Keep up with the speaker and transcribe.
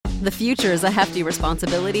The future is a hefty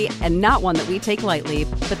responsibility and not one that we take lightly,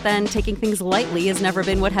 but then taking things lightly has never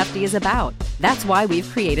been what Hefty is about. That's why we've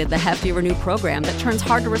created the Hefty Renew program that turns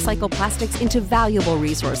hard-to-recycle plastics into valuable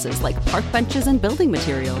resources like park benches and building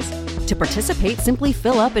materials. To participate, simply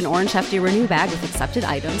fill up an orange Hefty Renew bag with accepted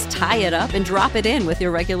items, tie it up, and drop it in with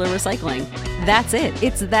your regular recycling. That's it.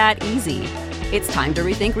 It's that easy. It's time to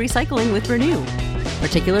rethink recycling with Renew.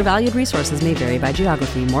 Particular valued resources may vary by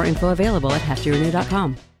geography. More info available at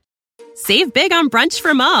heftyrenew.com. Save big on brunch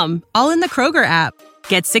for mom, all in the Kroger app.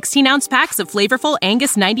 Get 16-ounce packs of flavorful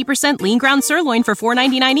Angus 90% lean ground sirloin for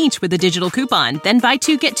 $4.99 each with a digital coupon. Then buy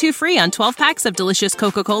 2, get 2 free on 12 packs of delicious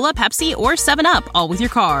Coca-Cola, Pepsi, or 7-Up, all with your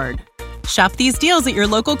card. Shop these deals at your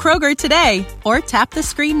local Kroger today, or tap the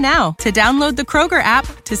screen now to download the Kroger app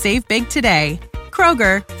to save big today.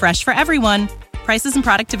 Kroger, fresh for everyone. Prices and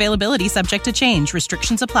product availability subject to change.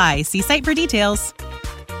 Restrictions apply. See site for details.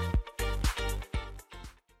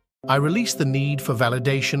 I release the need for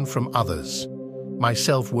validation from others. My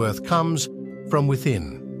self-worth comes from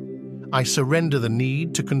within. I surrender the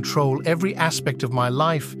need to control every aspect of my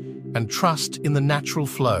life and trust in the natural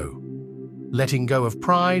flow. Letting go of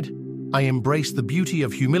pride, I embrace the beauty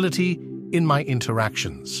of humility in my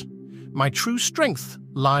interactions. My true strength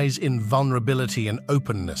lies in vulnerability and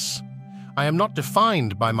openness. I am not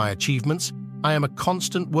defined by my achievements. I am a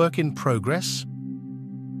constant work in progress.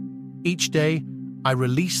 Each day, I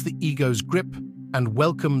release the ego's grip and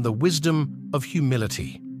welcome the wisdom of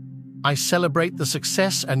humility. I celebrate the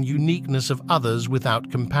success and uniqueness of others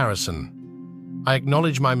without comparison. I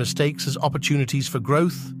acknowledge my mistakes as opportunities for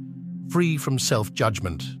growth, free from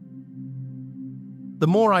self-judgment. The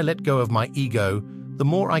more I let go of my ego, the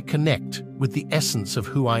more I connect with the essence of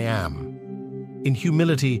who I am. In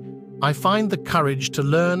humility, I find the courage to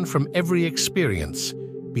learn from every experience,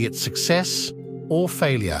 be it success or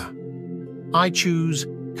failure. I choose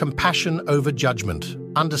compassion over judgment,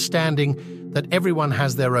 understanding that everyone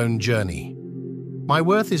has their own journey. My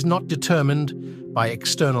worth is not determined by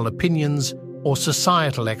external opinions or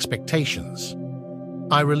societal expectations.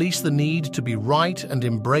 I release the need to be right and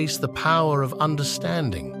embrace the power of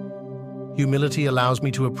understanding. Humility allows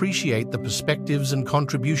me to appreciate the perspectives and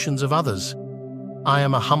contributions of others. I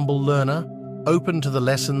am a humble learner, open to the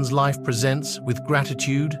lessons life presents with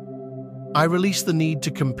gratitude. I release the need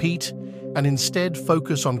to compete and instead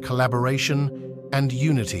focus on collaboration and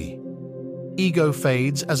unity. Ego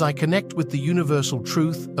fades as I connect with the universal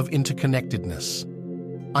truth of interconnectedness.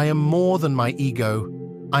 I am more than my ego.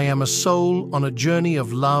 I am a soul on a journey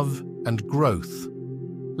of love and growth.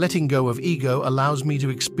 Letting go of ego allows me to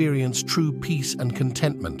experience true peace and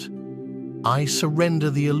contentment. I surrender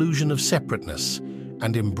the illusion of separateness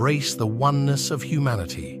and embrace the oneness of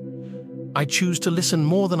humanity. I choose to listen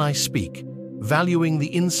more than I speak, valuing the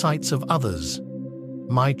insights of others.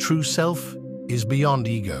 My true self is beyond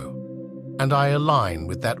ego, and I align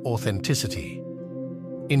with that authenticity.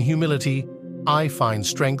 In humility, I find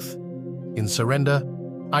strength. In surrender,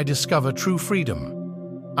 I discover true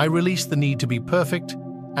freedom. I release the need to be perfect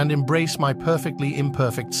and embrace my perfectly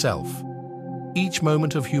imperfect self. Each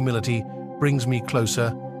moment of humility brings me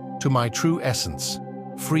closer to my true essence,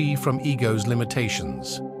 free from ego's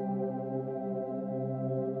limitations.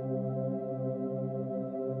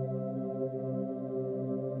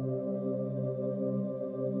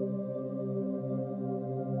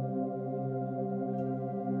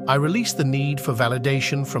 I release the need for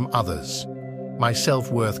validation from others. My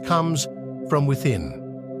self-worth comes from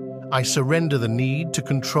within. I surrender the need to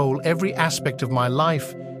control every aspect of my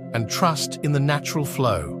life and trust in the natural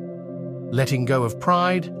flow. Letting go of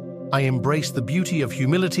pride, I embrace the beauty of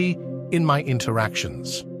humility in my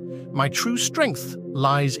interactions. My true strength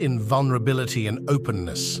lies in vulnerability and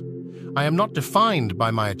openness. I am not defined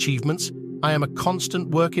by my achievements. I am a constant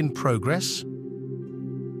work in progress.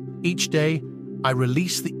 Each day, I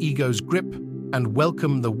release the ego's grip and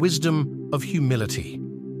welcome the wisdom of humility.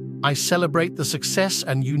 I celebrate the success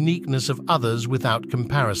and uniqueness of others without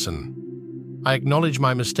comparison. I acknowledge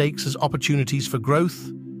my mistakes as opportunities for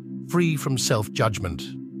growth, free from self-judgment.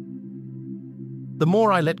 The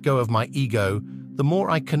more I let go of my ego, the more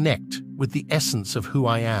I connect with the essence of who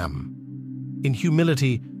I am. In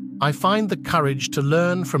humility, I find the courage to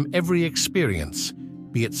learn from every experience,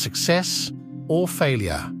 be it success or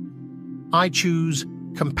failure. I choose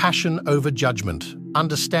compassion over judgment,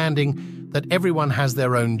 understanding that everyone has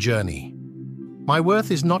their own journey. My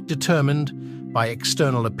worth is not determined by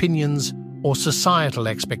external opinions or societal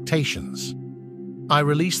expectations. I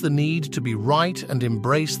release the need to be right and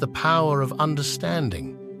embrace the power of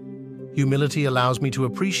understanding. Humility allows me to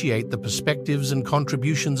appreciate the perspectives and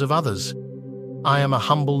contributions of others. I am a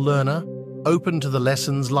humble learner, open to the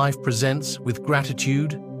lessons life presents with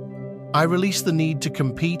gratitude. I release the need to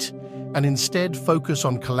compete and instead focus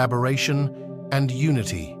on collaboration and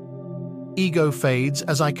unity. Ego fades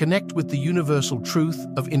as I connect with the universal truth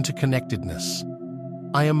of interconnectedness.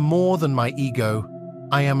 I am more than my ego.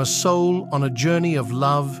 I am a soul on a journey of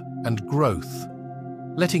love and growth.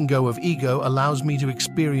 Letting go of ego allows me to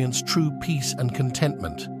experience true peace and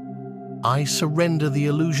contentment. I surrender the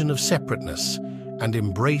illusion of separateness and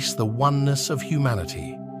embrace the oneness of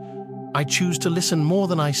humanity. I choose to listen more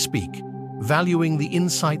than I speak, valuing the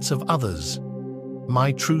insights of others.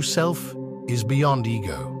 My true self is beyond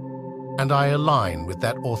ego, and I align with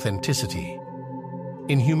that authenticity.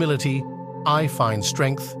 In humility, I find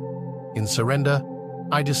strength. In surrender,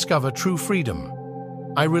 I discover true freedom.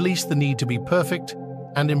 I release the need to be perfect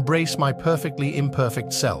and embrace my perfectly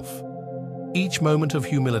imperfect self. Each moment of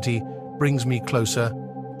humility brings me closer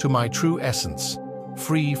to my true essence,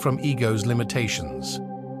 free from ego's limitations.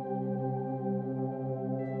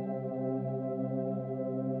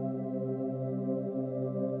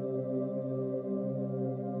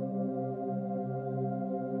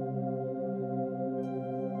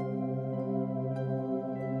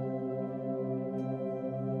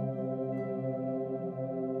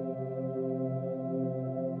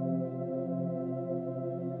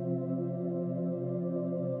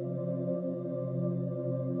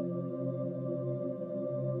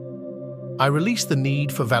 I release the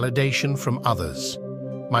need for validation from others.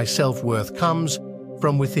 My self-worth comes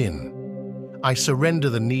from within. I surrender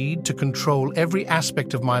the need to control every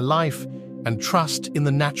aspect of my life and trust in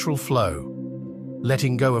the natural flow.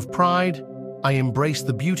 Letting go of pride, I embrace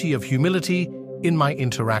the beauty of humility in my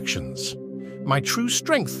interactions. My true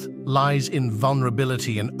strength lies in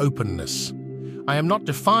vulnerability and openness. I am not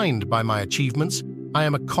defined by my achievements. I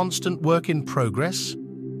am a constant work in progress.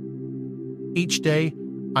 Each day,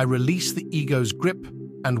 I release the ego's grip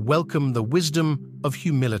and welcome the wisdom of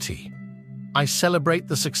humility. I celebrate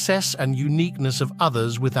the success and uniqueness of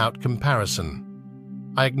others without comparison.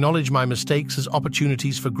 I acknowledge my mistakes as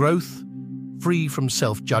opportunities for growth, free from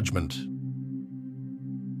self-judgment.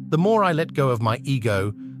 The more I let go of my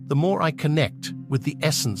ego, the more I connect with the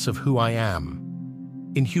essence of who I am.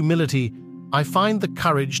 In humility, I find the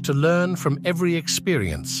courage to learn from every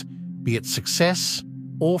experience, be it success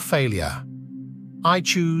or failure. I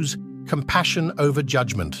choose compassion over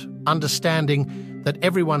judgment, understanding that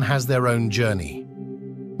everyone has their own journey.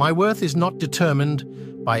 My worth is not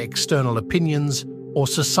determined by external opinions or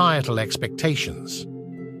societal expectations.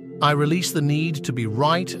 I release the need to be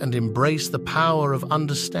right and embrace the power of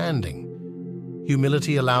understanding.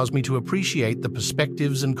 Humility allows me to appreciate the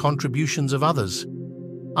perspectives and contributions of others.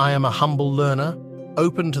 I am a humble learner,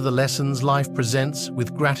 open to the lessons life presents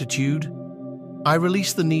with gratitude. I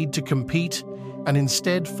release the need to compete and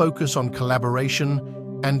instead focus on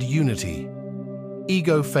collaboration and unity.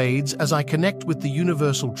 Ego fades as I connect with the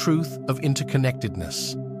universal truth of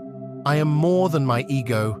interconnectedness. I am more than my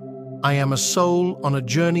ego. I am a soul on a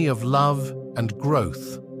journey of love and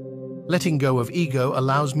growth. Letting go of ego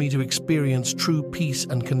allows me to experience true peace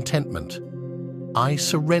and contentment. I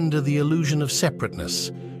surrender the illusion of separateness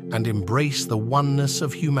and embrace the oneness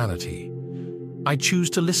of humanity. I choose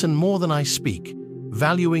to listen more than I speak,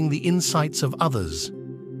 valuing the insights of others.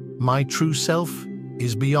 My true self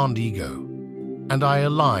is beyond ego, and I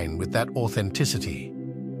align with that authenticity.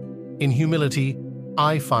 In humility,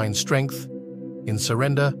 I find strength. In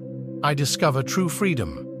surrender, I discover true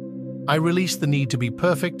freedom. I release the need to be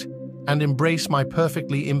perfect and embrace my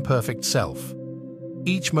perfectly imperfect self.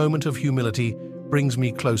 Each moment of humility brings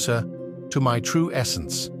me closer to my true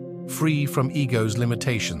essence, free from ego's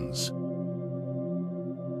limitations.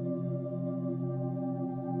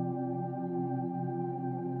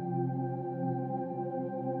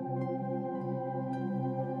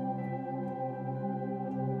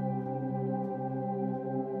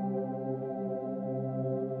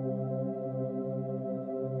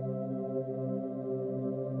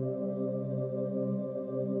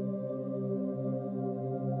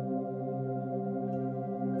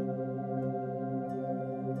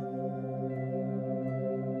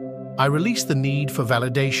 I release the need for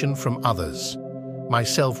validation from others. My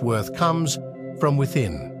self-worth comes from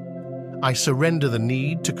within. I surrender the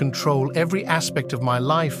need to control every aspect of my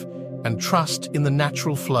life and trust in the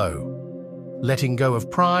natural flow. Letting go of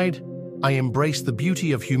pride, I embrace the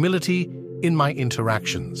beauty of humility in my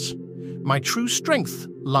interactions. My true strength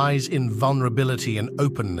lies in vulnerability and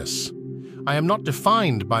openness. I am not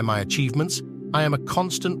defined by my achievements. I am a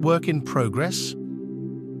constant work in progress.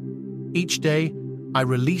 Each day, I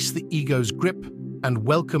release the ego's grip and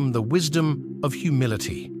welcome the wisdom of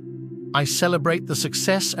humility. I celebrate the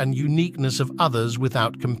success and uniqueness of others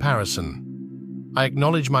without comparison. I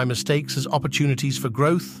acknowledge my mistakes as opportunities for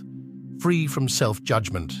growth, free from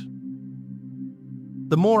self-judgment.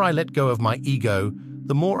 The more I let go of my ego,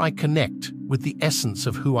 the more I connect with the essence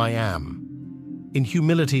of who I am. In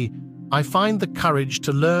humility, I find the courage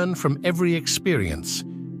to learn from every experience,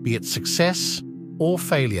 be it success or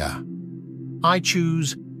failure. I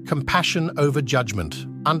choose compassion over judgment,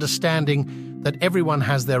 understanding that everyone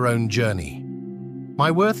has their own journey.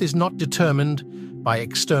 My worth is not determined by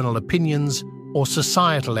external opinions or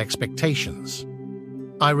societal expectations.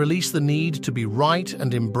 I release the need to be right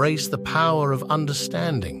and embrace the power of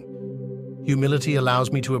understanding. Humility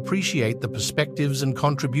allows me to appreciate the perspectives and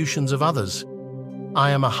contributions of others.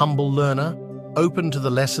 I am a humble learner, open to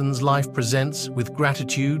the lessons life presents with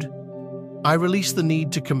gratitude. I release the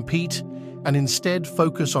need to compete and instead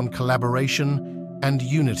focus on collaboration and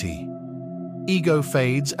unity. Ego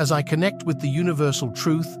fades as I connect with the universal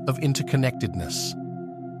truth of interconnectedness.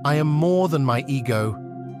 I am more than my ego.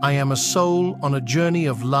 I am a soul on a journey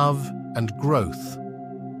of love and growth.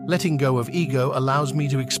 Letting go of ego allows me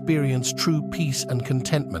to experience true peace and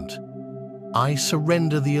contentment. I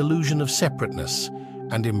surrender the illusion of separateness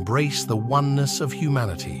and embrace the oneness of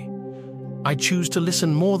humanity. I choose to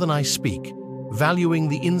listen more than I speak, valuing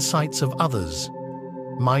the insights of others.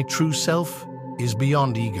 My true self is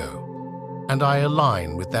beyond ego, and I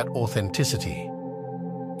align with that authenticity.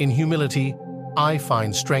 In humility, I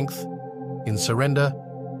find strength. In surrender,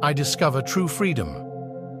 I discover true freedom.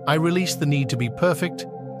 I release the need to be perfect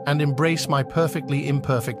and embrace my perfectly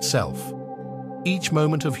imperfect self. Each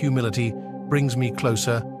moment of humility brings me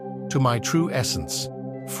closer to my true essence,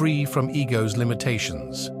 free from ego's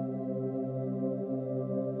limitations.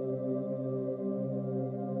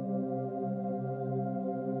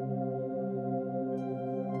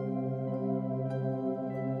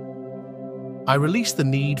 I release the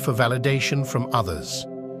need for validation from others.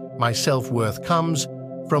 My self-worth comes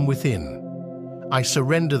from within. I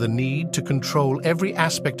surrender the need to control every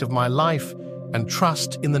aspect of my life and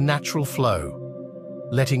trust in the natural flow.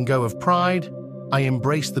 Letting go of pride, I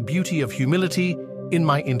embrace the beauty of humility in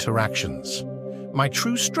my interactions. My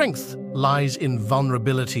true strength lies in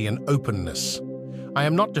vulnerability and openness. I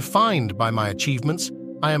am not defined by my achievements.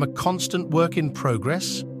 I am a constant work in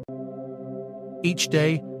progress. Each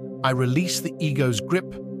day, I release the ego's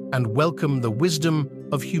grip and welcome the wisdom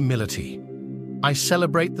of humility. I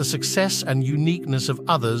celebrate the success and uniqueness of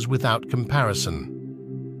others without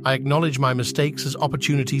comparison. I acknowledge my mistakes as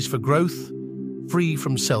opportunities for growth, free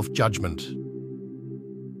from self-judgment.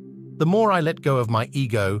 The more I let go of my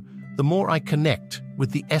ego, the more I connect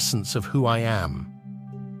with the essence of who I am.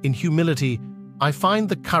 In humility, I find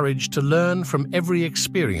the courage to learn from every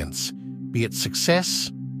experience, be it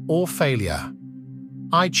success or failure.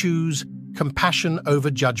 I choose compassion over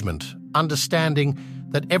judgment, understanding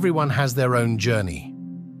that everyone has their own journey.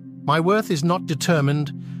 My worth is not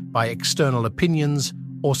determined by external opinions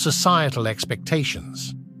or societal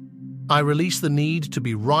expectations. I release the need to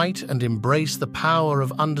be right and embrace the power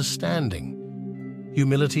of understanding.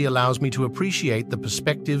 Humility allows me to appreciate the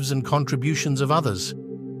perspectives and contributions of others.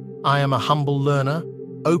 I am a humble learner,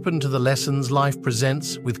 open to the lessons life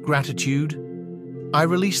presents with gratitude. I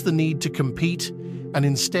release the need to compete and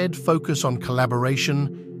instead focus on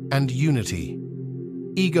collaboration and unity.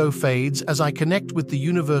 Ego fades as I connect with the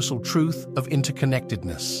universal truth of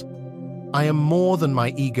interconnectedness. I am more than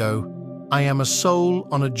my ego. I am a soul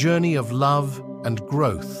on a journey of love and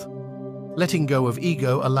growth. Letting go of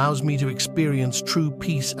ego allows me to experience true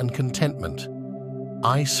peace and contentment.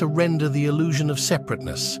 I surrender the illusion of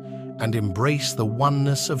separateness and embrace the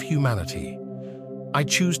oneness of humanity. I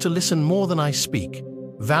choose to listen more than I speak,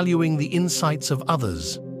 valuing the insights of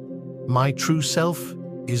others. My true self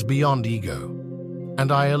is beyond ego,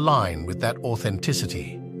 and I align with that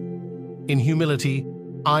authenticity. In humility,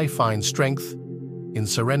 I find strength. In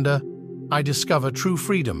surrender, I discover true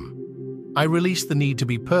freedom. I release the need to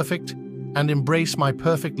be perfect and embrace my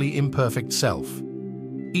perfectly imperfect self.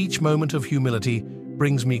 Each moment of humility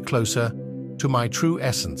brings me closer to my true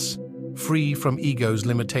essence, free from ego's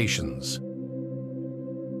limitations.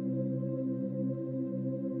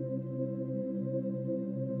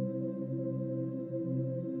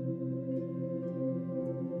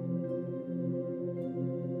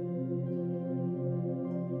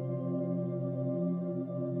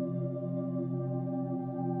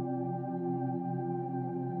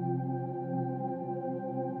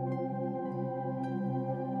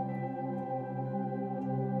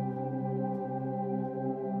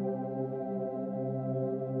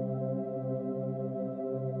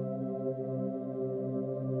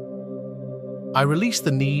 I release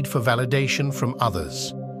the need for validation from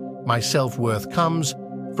others. My self-worth comes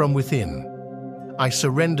from within. I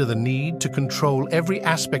surrender the need to control every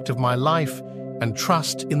aspect of my life and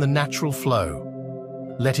trust in the natural flow.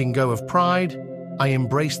 Letting go of pride, I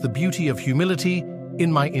embrace the beauty of humility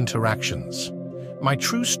in my interactions. My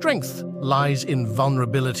true strength lies in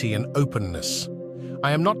vulnerability and openness.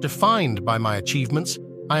 I am not defined by my achievements.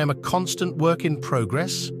 I am a constant work in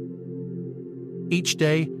progress. Each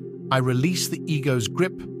day, I release the ego's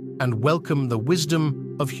grip and welcome the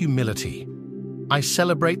wisdom of humility. I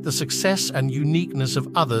celebrate the success and uniqueness of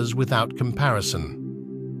others without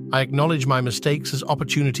comparison. I acknowledge my mistakes as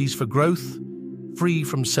opportunities for growth, free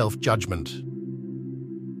from self-judgment.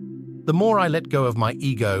 The more I let go of my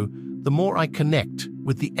ego, the more I connect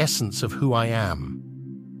with the essence of who I am.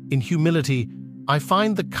 In humility, I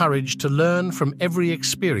find the courage to learn from every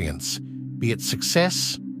experience, be it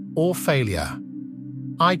success or failure.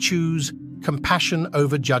 I choose compassion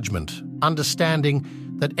over judgment, understanding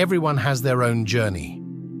that everyone has their own journey.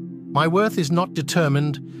 My worth is not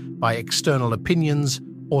determined by external opinions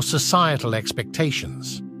or societal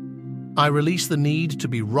expectations. I release the need to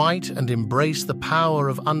be right and embrace the power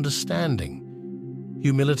of understanding.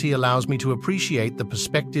 Humility allows me to appreciate the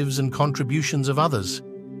perspectives and contributions of others.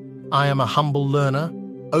 I am a humble learner,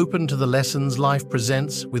 open to the lessons life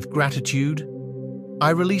presents with gratitude.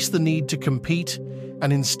 I release the need to compete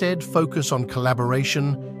and instead focus on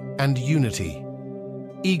collaboration and unity.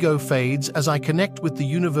 Ego fades as I connect with the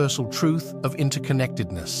universal truth of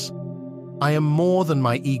interconnectedness. I am more than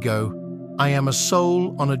my ego. I am a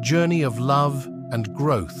soul on a journey of love and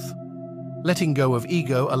growth. Letting go of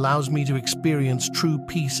ego allows me to experience true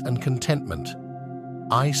peace and contentment.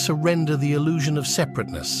 I surrender the illusion of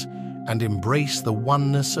separateness and embrace the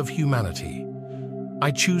oneness of humanity. I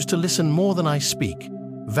choose to listen more than I speak,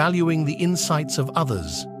 valuing the insights of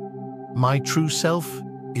others. My true self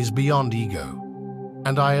is beyond ego,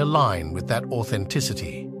 and I align with that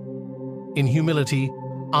authenticity. In humility,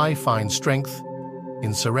 I find strength.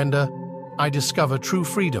 In surrender, I discover true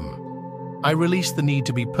freedom. I release the need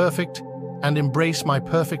to be perfect and embrace my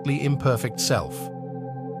perfectly imperfect self.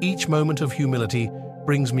 Each moment of humility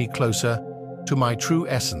brings me closer to my true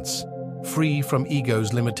essence, free from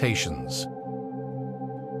ego's limitations.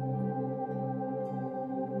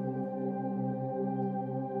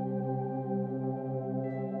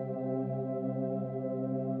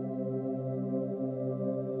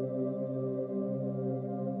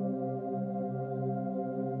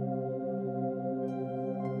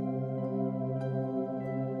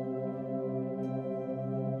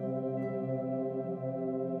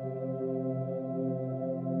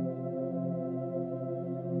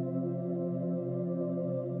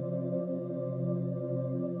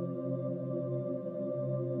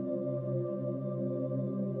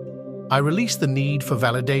 I release the need for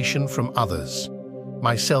validation from others.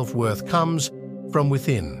 My self-worth comes from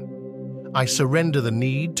within. I surrender the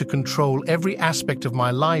need to control every aspect of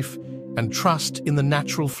my life and trust in the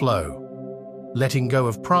natural flow. Letting go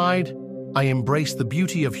of pride, I embrace the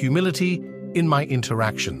beauty of humility in my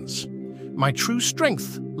interactions. My true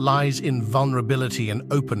strength lies in vulnerability and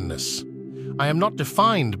openness. I am not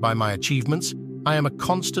defined by my achievements. I am a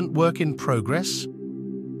constant work in progress.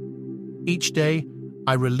 Each day,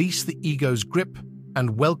 I release the ego's grip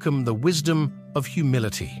and welcome the wisdom of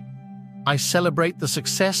humility. I celebrate the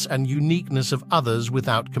success and uniqueness of others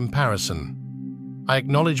without comparison. I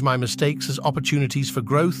acknowledge my mistakes as opportunities for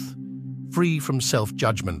growth, free from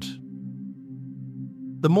self-judgment.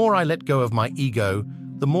 The more I let go of my ego,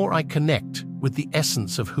 the more I connect with the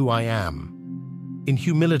essence of who I am. In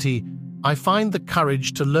humility, I find the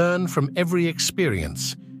courage to learn from every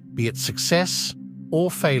experience, be it success or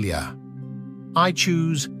failure. I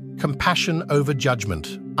choose compassion over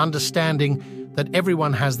judgment, understanding that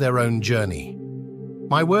everyone has their own journey.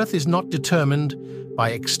 My worth is not determined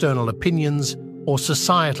by external opinions or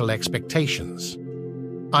societal expectations.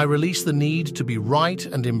 I release the need to be right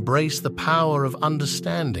and embrace the power of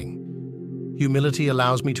understanding. Humility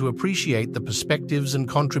allows me to appreciate the perspectives and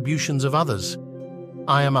contributions of others.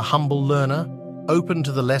 I am a humble learner, open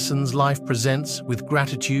to the lessons life presents with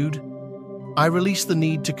gratitude. I release the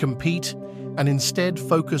need to compete and instead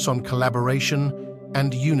focus on collaboration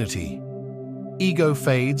and unity. Ego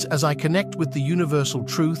fades as I connect with the universal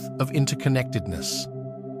truth of interconnectedness.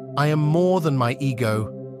 I am more than my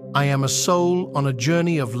ego. I am a soul on a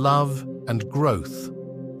journey of love and growth.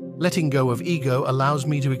 Letting go of ego allows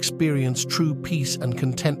me to experience true peace and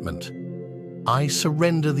contentment. I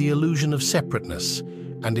surrender the illusion of separateness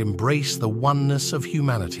and embrace the oneness of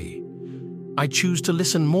humanity. I choose to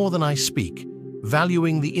listen more than I speak,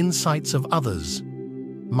 valuing the insights of others.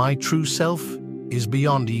 My true self is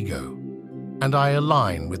beyond ego, and I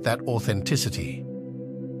align with that authenticity.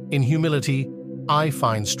 In humility, I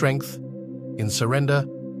find strength. In surrender,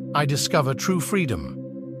 I discover true freedom.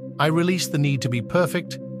 I release the need to be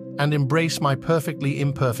perfect and embrace my perfectly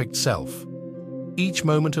imperfect self. Each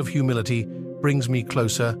moment of humility brings me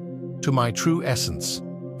closer to my true essence,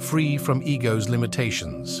 free from ego's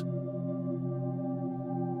limitations.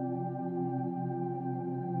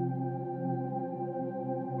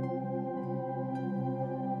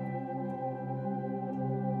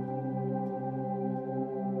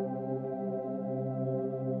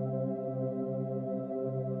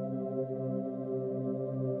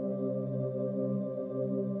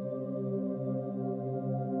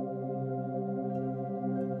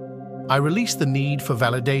 I release the need for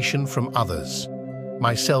validation from others.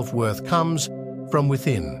 My self-worth comes from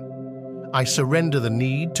within. I surrender the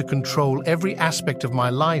need to control every aspect of my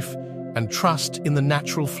life and trust in the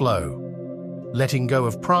natural flow. Letting go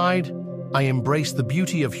of pride, I embrace the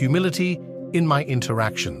beauty of humility in my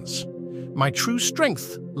interactions. My true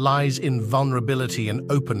strength lies in vulnerability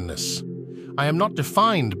and openness. I am not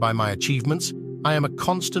defined by my achievements. I am a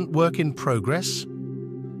constant work in progress.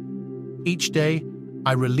 Each day,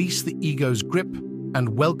 I release the ego's grip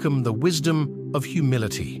and welcome the wisdom of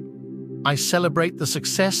humility. I celebrate the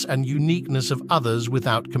success and uniqueness of others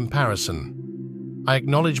without comparison. I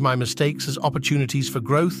acknowledge my mistakes as opportunities for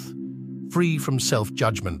growth, free from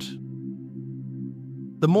self-judgment.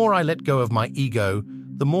 The more I let go of my ego,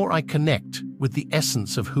 the more I connect with the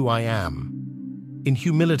essence of who I am. In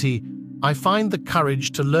humility, I find the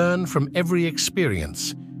courage to learn from every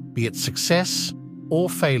experience, be it success or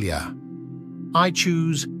failure. I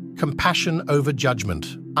choose compassion over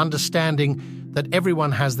judgment, understanding that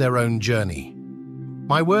everyone has their own journey.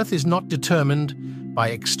 My worth is not determined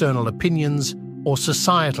by external opinions or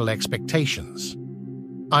societal expectations.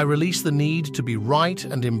 I release the need to be right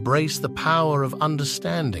and embrace the power of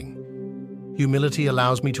understanding. Humility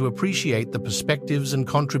allows me to appreciate the perspectives and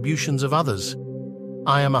contributions of others.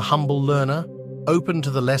 I am a humble learner, open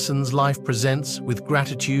to the lessons life presents with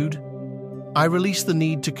gratitude. I release the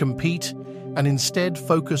need to compete and instead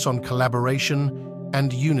focus on collaboration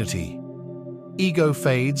and unity. Ego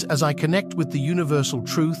fades as I connect with the universal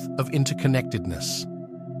truth of interconnectedness.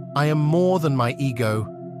 I am more than my ego.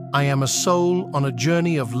 I am a soul on a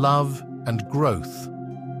journey of love and growth.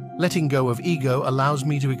 Letting go of ego allows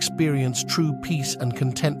me to experience true peace and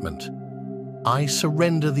contentment. I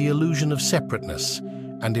surrender the illusion of separateness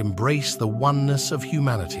and embrace the oneness of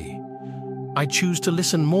humanity. I choose to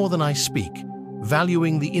listen more than I speak,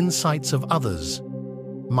 valuing the insights of others.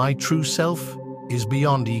 My true self is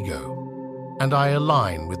beyond ego, and I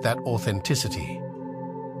align with that authenticity.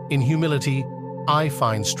 In humility, I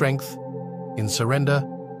find strength. In surrender,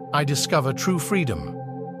 I discover true freedom.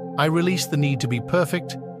 I release the need to be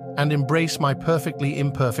perfect and embrace my perfectly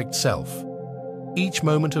imperfect self. Each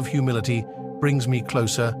moment of humility brings me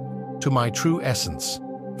closer to my true essence,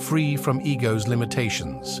 free from ego's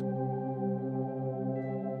limitations.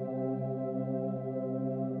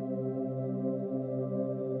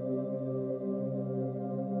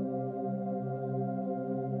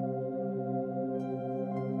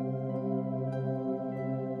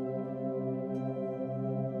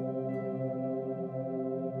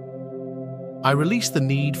 I release the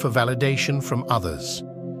need for validation from others.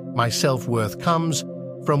 My self-worth comes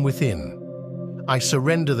from within. I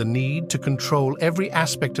surrender the need to control every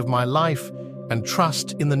aspect of my life and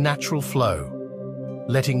trust in the natural flow.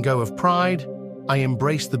 Letting go of pride, I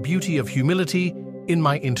embrace the beauty of humility in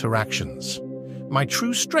my interactions. My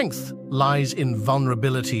true strength lies in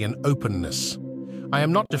vulnerability and openness. I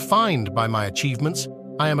am not defined by my achievements.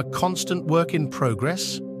 I am a constant work in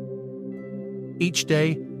progress. Each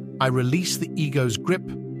day, I release the ego's grip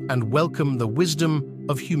and welcome the wisdom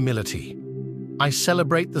of humility. I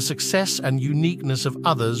celebrate the success and uniqueness of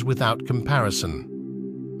others without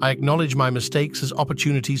comparison. I acknowledge my mistakes as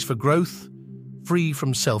opportunities for growth, free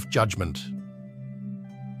from self-judgment.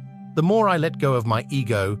 The more I let go of my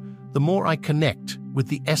ego, the more I connect with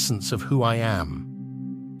the essence of who I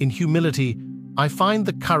am. In humility, I find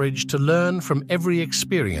the courage to learn from every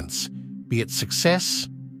experience, be it success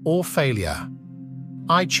or failure.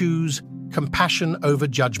 I choose compassion over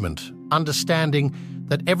judgment, understanding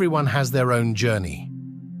that everyone has their own journey.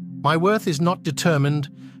 My worth is not determined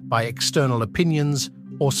by external opinions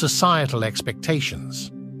or societal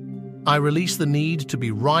expectations. I release the need to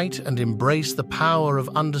be right and embrace the power of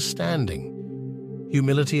understanding.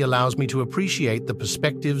 Humility allows me to appreciate the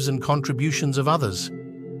perspectives and contributions of others.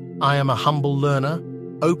 I am a humble learner,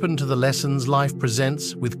 open to the lessons life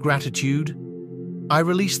presents with gratitude. I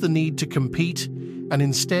release the need to compete and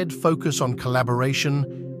instead focus on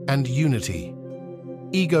collaboration and unity.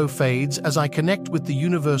 Ego fades as I connect with the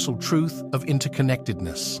universal truth of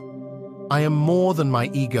interconnectedness. I am more than my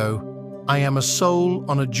ego. I am a soul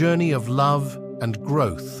on a journey of love and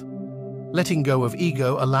growth. Letting go of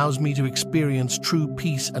ego allows me to experience true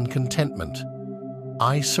peace and contentment.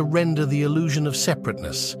 I surrender the illusion of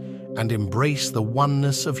separateness and embrace the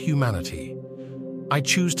oneness of humanity. I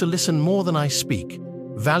choose to listen more than I speak,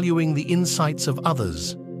 valuing the insights of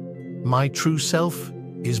others. My true self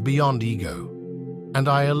is beyond ego, and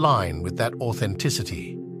I align with that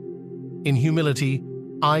authenticity. In humility,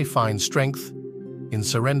 I find strength. In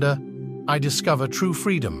surrender, I discover true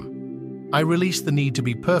freedom. I release the need to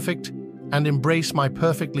be perfect and embrace my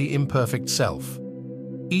perfectly imperfect self.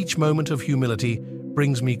 Each moment of humility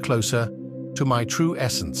brings me closer to my true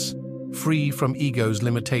essence, free from ego's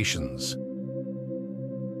limitations.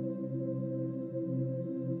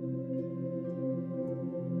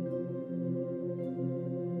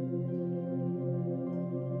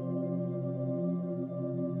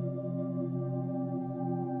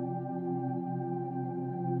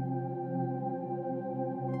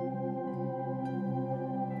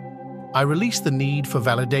 I release the need for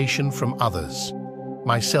validation from others.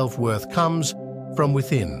 My self-worth comes from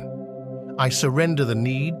within. I surrender the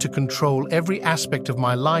need to control every aspect of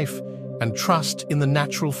my life and trust in the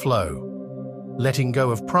natural flow. Letting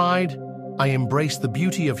go of pride, I embrace the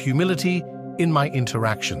beauty of humility in my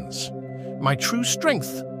interactions. My true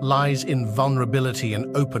strength lies in vulnerability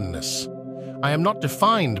and openness. I am not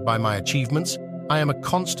defined by my achievements. I am a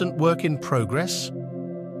constant work in progress.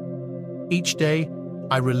 Each day,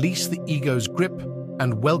 I release the ego's grip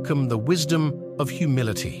and welcome the wisdom of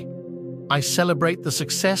humility. I celebrate the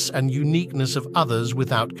success and uniqueness of others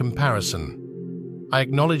without comparison. I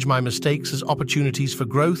acknowledge my mistakes as opportunities for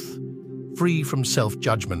growth, free from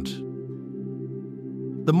self-judgment.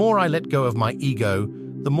 The more I let go of my ego,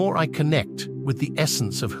 the more I connect with the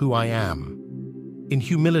essence of who I am. In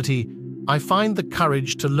humility, I find the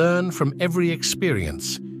courage to learn from every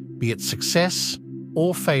experience, be it success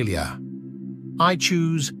or failure. I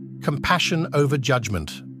choose compassion over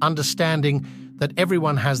judgment, understanding that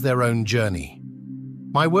everyone has their own journey.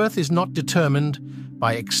 My worth is not determined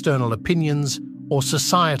by external opinions or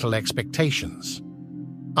societal expectations.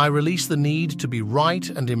 I release the need to be right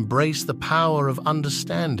and embrace the power of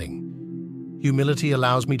understanding. Humility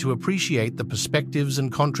allows me to appreciate the perspectives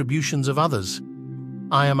and contributions of others.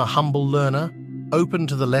 I am a humble learner, open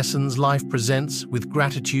to the lessons life presents with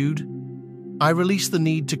gratitude. I release the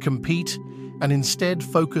need to compete and instead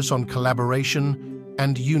focus on collaboration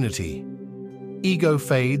and unity. Ego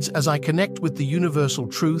fades as I connect with the universal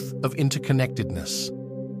truth of interconnectedness.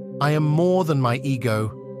 I am more than my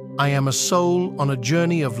ego. I am a soul on a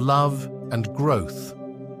journey of love and growth.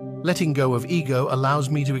 Letting go of ego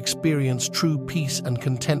allows me to experience true peace and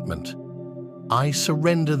contentment. I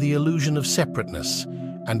surrender the illusion of separateness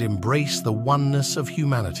and embrace the oneness of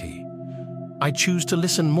humanity. I choose to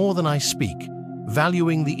listen more than I speak,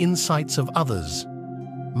 valuing the insights of others.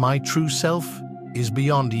 My true self is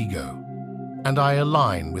beyond ego, and I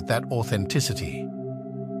align with that authenticity.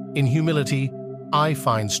 In humility, I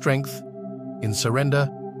find strength. In surrender,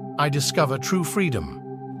 I discover true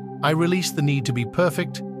freedom. I release the need to be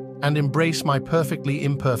perfect and embrace my perfectly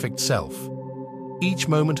imperfect self. Each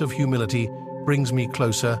moment of humility brings me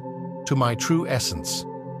closer to my true essence,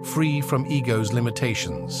 free from ego's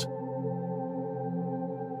limitations.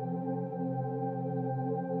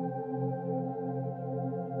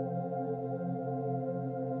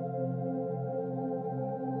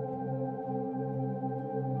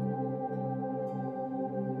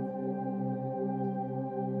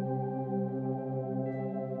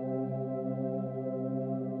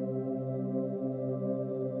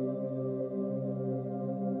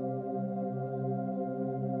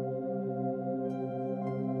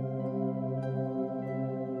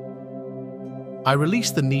 I release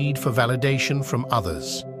the need for validation from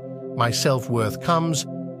others. My self-worth comes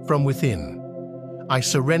from within. I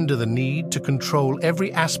surrender the need to control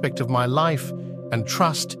every aspect of my life and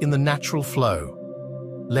trust in the natural flow.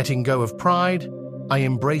 Letting go of pride, I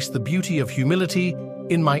embrace the beauty of humility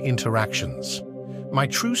in my interactions. My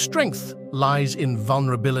true strength lies in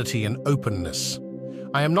vulnerability and openness.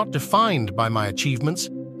 I am not defined by my achievements.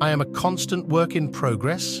 I am a constant work in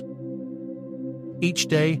progress. Each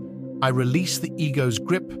day, I release the ego's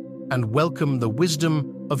grip and welcome the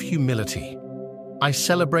wisdom of humility. I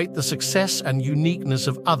celebrate the success and uniqueness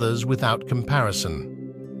of others without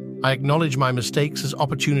comparison. I acknowledge my mistakes as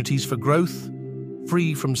opportunities for growth,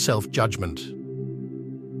 free from self-judgment.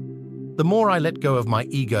 The more I let go of my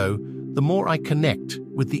ego, the more I connect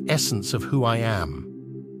with the essence of who I am.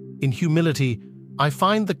 In humility, I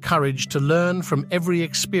find the courage to learn from every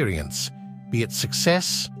experience, be it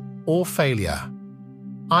success or failure.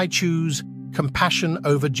 I choose compassion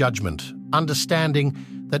over judgment, understanding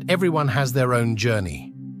that everyone has their own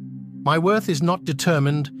journey. My worth is not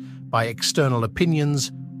determined by external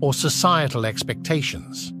opinions or societal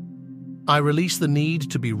expectations. I release the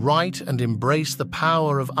need to be right and embrace the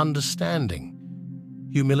power of understanding.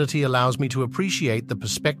 Humility allows me to appreciate the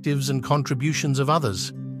perspectives and contributions of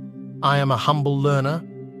others. I am a humble learner,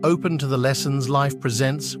 open to the lessons life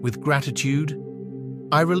presents with gratitude.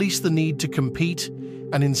 I release the need to compete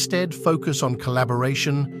and instead focus on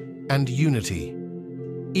collaboration and unity.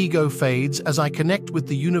 Ego fades as I connect with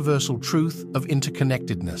the universal truth of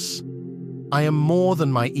interconnectedness. I am more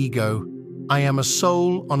than my ego. I am a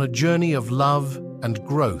soul on a journey of love and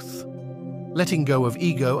growth. Letting go of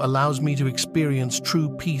ego allows me to experience true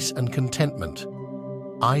peace and contentment.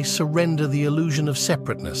 I surrender the illusion of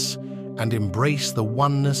separateness and embrace the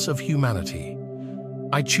oneness of humanity.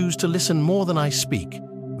 I choose to listen more than I speak,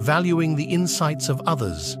 valuing the insights of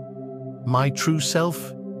others. My true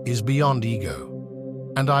self is beyond ego,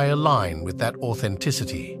 and I align with that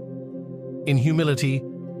authenticity. In humility,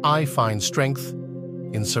 I find strength.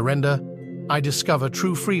 In surrender, I discover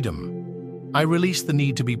true freedom. I release the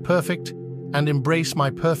need to be perfect and embrace my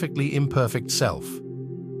perfectly imperfect self.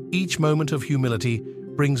 Each moment of humility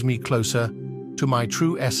brings me closer to my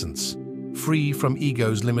true essence, free from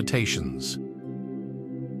ego's limitations.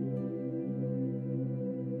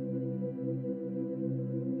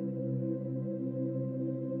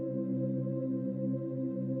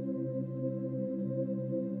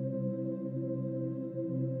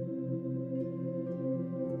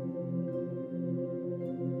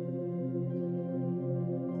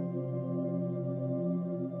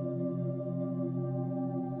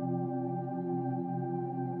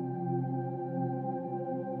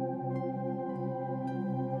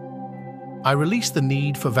 I release the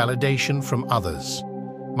need for validation from others.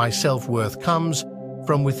 My self-worth comes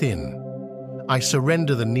from within. I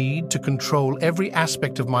surrender the need to control every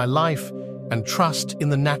aspect of my life and trust in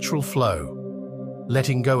the natural flow.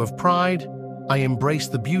 Letting go of pride, I embrace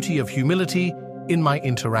the beauty of humility in my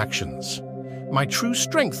interactions. My true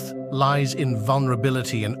strength lies in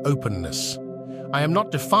vulnerability and openness. I am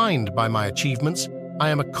not defined by my achievements. I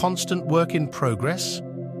am a constant work in progress.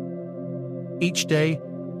 Each day,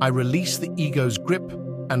 I release the ego's grip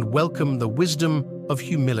and welcome the wisdom of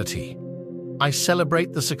humility. I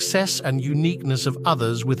celebrate the success and uniqueness of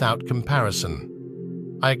others without comparison.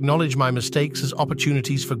 I acknowledge my mistakes as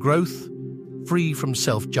opportunities for growth, free from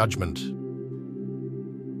self-judgment.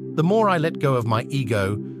 The more I let go of my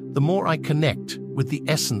ego, the more I connect with the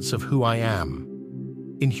essence of who I am.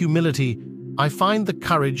 In humility, I find the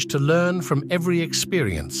courage to learn from every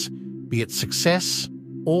experience, be it success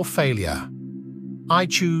or failure. I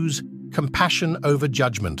choose compassion over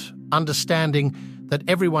judgment, understanding that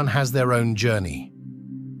everyone has their own journey.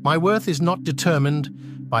 My worth is not determined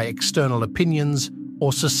by external opinions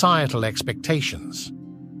or societal expectations.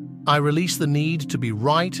 I release the need to be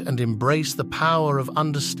right and embrace the power of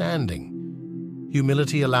understanding.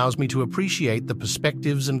 Humility allows me to appreciate the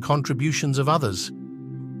perspectives and contributions of others.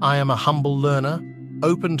 I am a humble learner,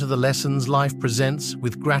 open to the lessons life presents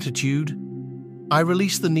with gratitude. I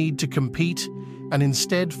release the need to compete and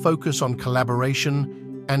instead focus on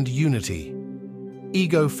collaboration and unity.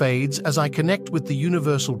 Ego fades as I connect with the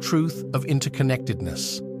universal truth of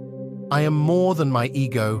interconnectedness. I am more than my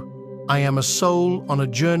ego. I am a soul on a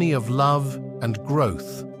journey of love and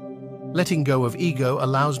growth. Letting go of ego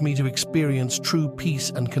allows me to experience true peace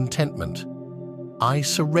and contentment. I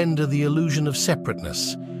surrender the illusion of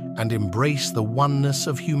separateness and embrace the oneness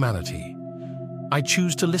of humanity. I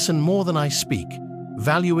choose to listen more than I speak,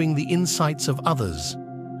 valuing the insights of others.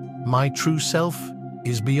 My true self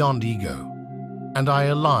is beyond ego, and I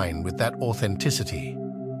align with that authenticity.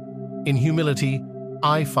 In humility,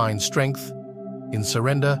 I find strength. In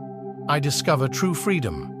surrender, I discover true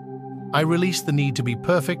freedom. I release the need to be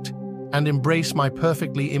perfect and embrace my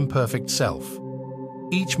perfectly imperfect self.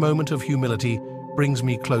 Each moment of humility brings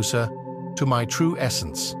me closer to my true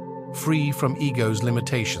essence, free from ego's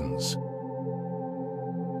limitations.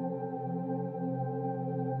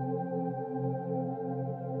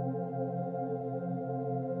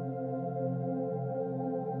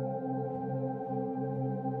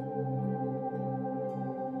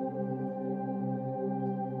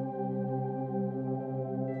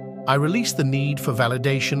 I release the need for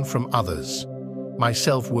validation from others. My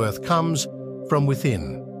self-worth comes from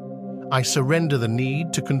within. I surrender the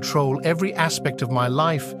need to control every aspect of my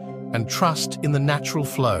life and trust in the natural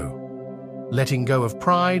flow. Letting go of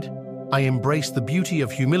pride, I embrace the beauty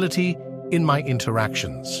of humility in my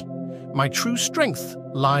interactions. My true strength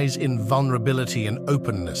lies in vulnerability and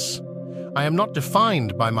openness. I am not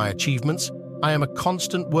defined by my achievements. I am a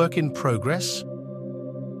constant work in progress.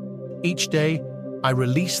 Each day, I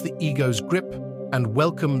release the ego's grip and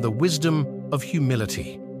welcome the wisdom of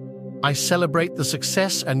humility. I celebrate the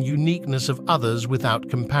success and uniqueness of others without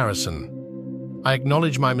comparison. I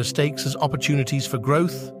acknowledge my mistakes as opportunities for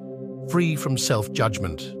growth, free from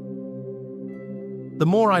self-judgment. The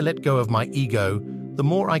more I let go of my ego, the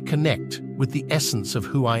more I connect with the essence of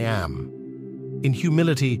who I am. In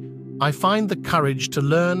humility, I find the courage to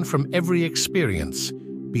learn from every experience,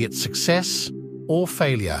 be it success or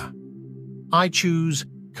failure. I choose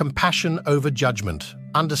compassion over judgment,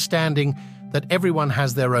 understanding that everyone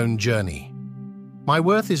has their own journey. My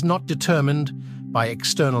worth is not determined by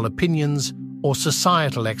external opinions or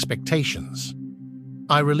societal expectations.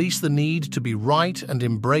 I release the need to be right and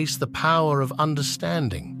embrace the power of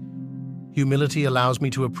understanding. Humility allows me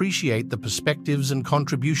to appreciate the perspectives and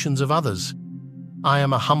contributions of others. I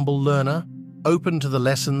am a humble learner, open to the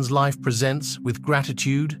lessons life presents with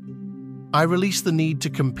gratitude. I release the need to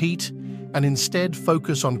compete and instead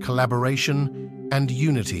focus on collaboration and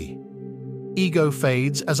unity. Ego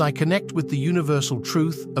fades as I connect with the universal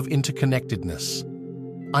truth of interconnectedness.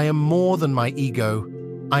 I am more than my ego.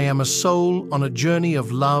 I am a soul on a journey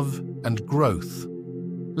of love and growth.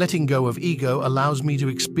 Letting go of ego allows me to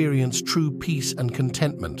experience true peace and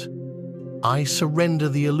contentment. I surrender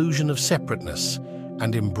the illusion of separateness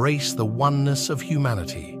and embrace the oneness of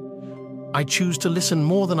humanity. I choose to listen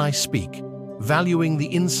more than I speak, valuing the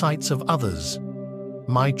insights of others.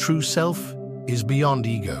 My true self is beyond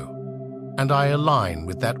ego, and I align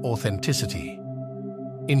with that authenticity.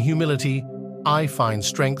 In humility, I find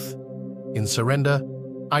strength. In surrender,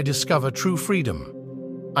 I discover true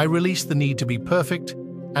freedom. I release the need to be perfect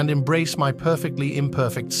and embrace my perfectly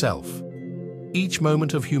imperfect self. Each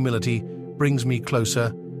moment of humility brings me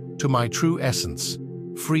closer to my true essence,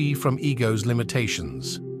 free from ego's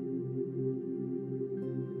limitations.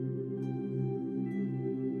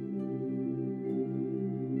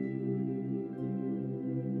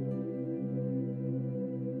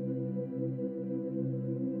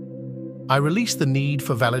 I release the need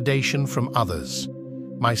for validation from others.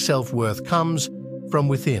 My self-worth comes from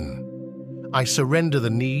within. I surrender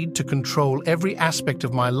the need to control every aspect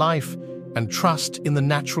of my life and trust in the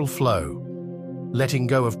natural flow. Letting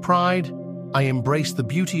go of pride, I embrace the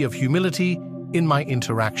beauty of humility in my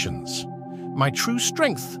interactions. My true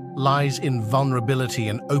strength lies in vulnerability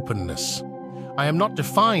and openness. I am not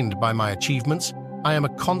defined by my achievements. I am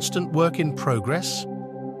a constant work in progress.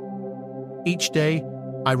 Each day,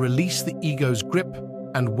 I release the ego's grip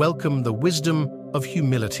and welcome the wisdom of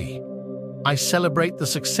humility. I celebrate the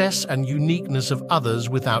success and uniqueness of others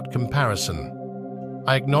without comparison.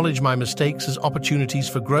 I acknowledge my mistakes as opportunities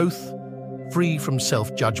for growth, free from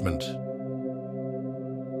self-judgment.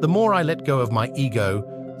 The more I let go of my ego,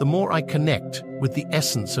 the more I connect with the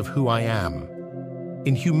essence of who I am.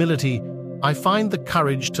 In humility, I find the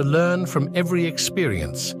courage to learn from every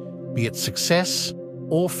experience, be it success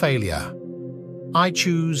or failure. I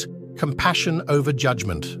choose compassion over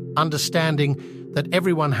judgment, understanding that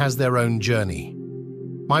everyone has their own journey.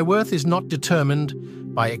 My worth is not determined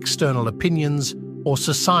by external opinions or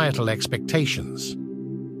societal expectations.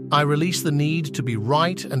 I release the need to be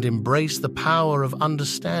right and embrace the power of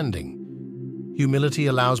understanding. Humility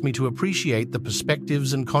allows me to appreciate the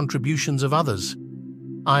perspectives and contributions of others.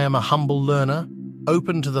 I am a humble learner,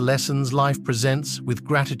 open to the lessons life presents with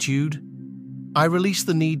gratitude. I release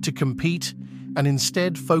the need to compete and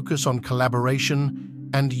instead focus on collaboration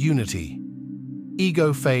and unity.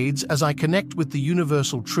 Ego fades as I connect with the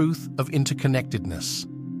universal truth of interconnectedness.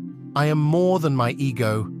 I am more than my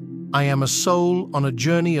ego. I am a soul on a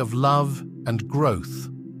journey of love and growth.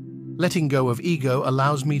 Letting go of ego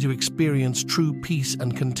allows me to experience true peace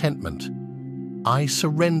and contentment. I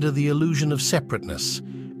surrender the illusion of separateness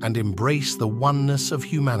and embrace the oneness of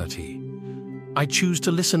humanity. I choose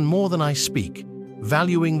to listen more than I speak,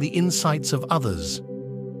 valuing the insights of others.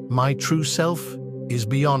 My true self is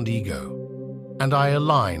beyond ego, and I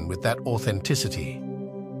align with that authenticity.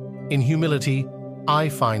 In humility, I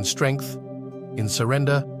find strength. In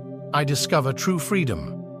surrender, I discover true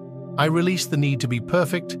freedom. I release the need to be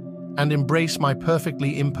perfect and embrace my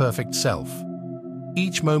perfectly imperfect self.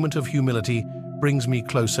 Each moment of humility brings me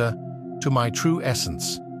closer to my true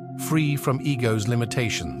essence, free from ego's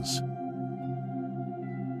limitations.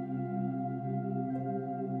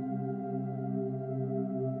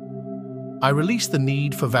 I release the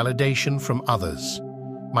need for validation from others.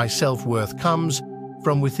 My self-worth comes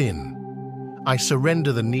from within. I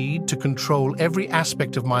surrender the need to control every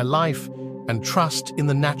aspect of my life and trust in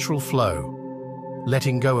the natural flow.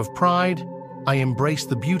 Letting go of pride, I embrace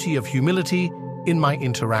the beauty of humility in my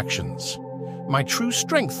interactions. My true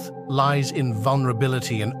strength lies in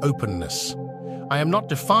vulnerability and openness. I am not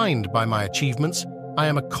defined by my achievements. I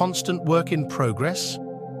am a constant work in progress.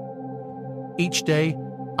 Each day,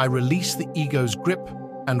 I release the ego's grip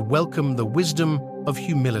and welcome the wisdom of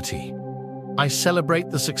humility. I celebrate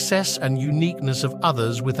the success and uniqueness of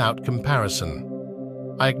others without comparison.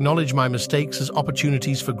 I acknowledge my mistakes as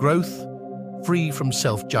opportunities for growth, free from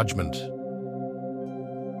self-judgment.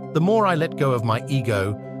 The more I let go of my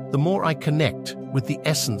ego, the more I connect with the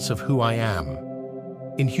essence of who I am.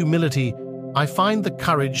 In humility, I find the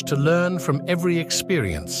courage to learn from every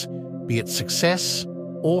experience, be it success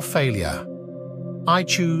or failure. I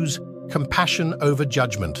choose compassion over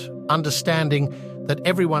judgment, understanding that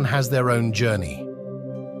everyone has their own journey.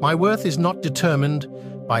 My worth is not determined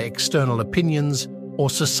by external opinions or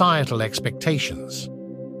societal expectations.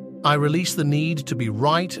 I release the need to be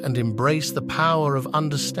right and embrace the power of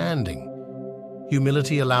understanding.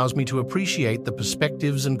 Humility allows me to appreciate the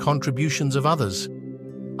perspectives and contributions of others.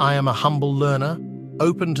 I am a humble learner,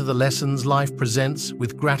 open to the lessons life presents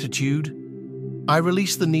with gratitude. I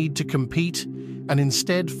release the need to compete and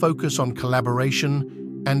instead focus on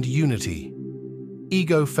collaboration and unity.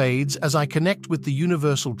 Ego fades as I connect with the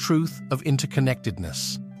universal truth of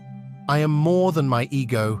interconnectedness. I am more than my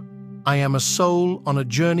ego. I am a soul on a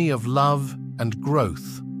journey of love and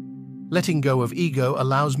growth. Letting go of ego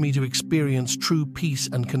allows me to experience true peace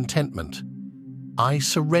and contentment. I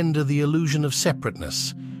surrender the illusion of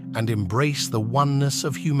separateness and embrace the oneness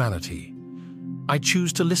of humanity. I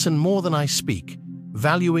choose to listen more than I speak,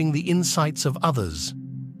 valuing the insights of others.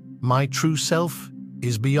 My true self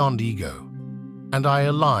is beyond ego, and I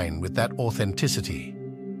align with that authenticity.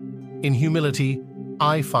 In humility,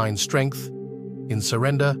 I find strength. In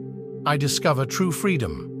surrender, I discover true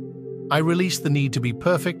freedom. I release the need to be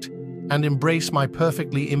perfect and embrace my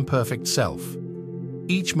perfectly imperfect self.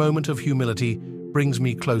 Each moment of humility brings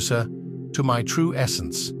me closer to my true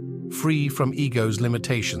essence, free from ego's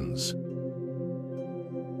limitations.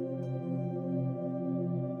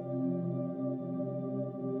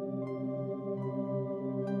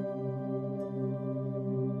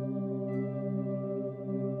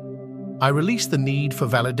 I release the need for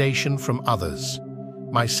validation from others.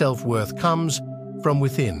 My self-worth comes from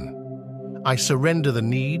within. I surrender the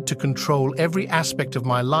need to control every aspect of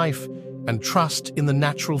my life and trust in the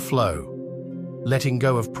natural flow. Letting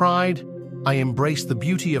go of pride, I embrace the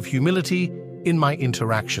beauty of humility in my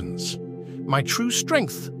interactions. My true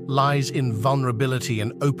strength lies in vulnerability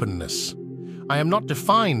and openness. I am not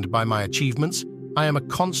defined by my achievements. I am a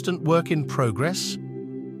constant work in progress.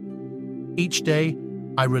 Each day,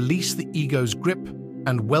 I release the ego's grip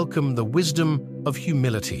and welcome the wisdom of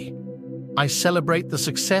humility. I celebrate the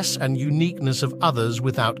success and uniqueness of others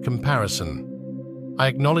without comparison. I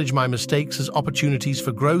acknowledge my mistakes as opportunities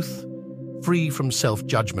for growth, free from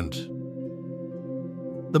self-judgment.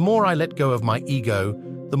 The more I let go of my ego,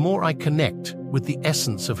 the more I connect with the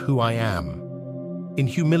essence of who I am. In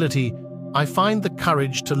humility, I find the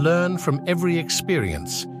courage to learn from every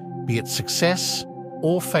experience, be it success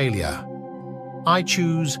or failure. I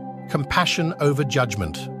choose compassion over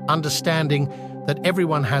judgment, understanding that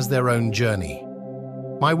everyone has their own journey.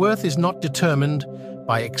 My worth is not determined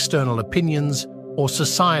by external opinions or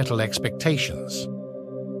societal expectations.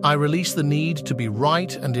 I release the need to be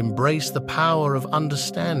right and embrace the power of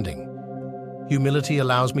understanding. Humility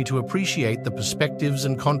allows me to appreciate the perspectives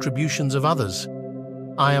and contributions of others.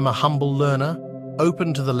 I am a humble learner,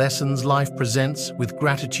 open to the lessons life presents with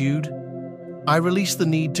gratitude. I release the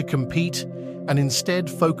need to compete and instead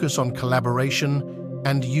focus on collaboration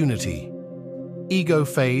and unity. Ego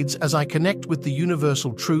fades as I connect with the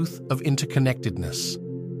universal truth of interconnectedness.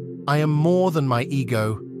 I am more than my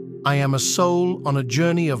ego. I am a soul on a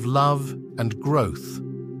journey of love and growth.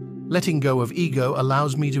 Letting go of ego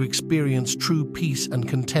allows me to experience true peace and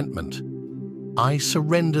contentment. I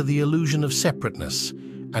surrender the illusion of separateness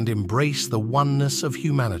and embrace the oneness of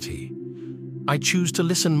humanity. I choose to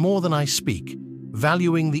listen more than I speak,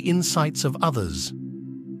 valuing the insights of others.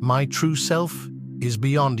 My true self is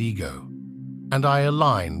beyond ego, and I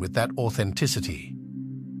align with that authenticity.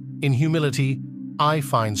 In humility, I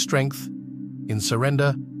find strength. In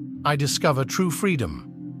surrender, I discover true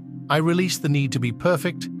freedom. I release the need to be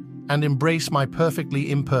perfect and embrace my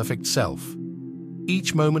perfectly imperfect self.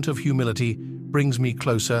 Each moment of humility brings me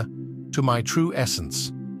closer to my true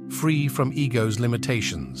essence, free from ego's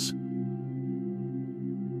limitations.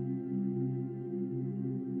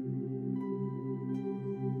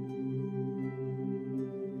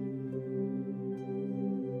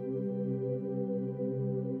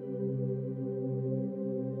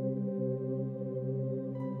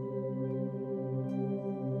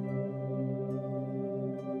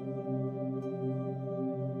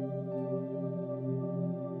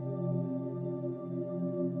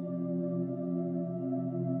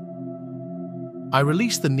 I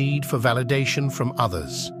release the need for validation from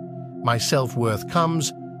others. My self-worth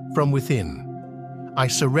comes from within. I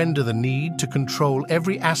surrender the need to control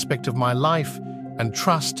every aspect of my life and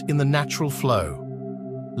trust in the natural flow.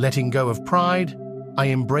 Letting go of pride, I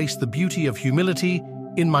embrace the beauty of humility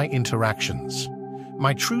in my interactions.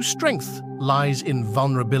 My true strength lies in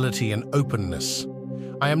vulnerability and openness.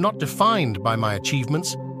 I am not defined by my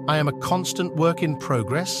achievements. I am a constant work in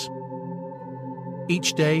progress.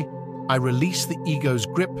 Each day, I release the ego's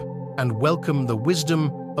grip and welcome the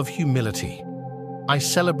wisdom of humility. I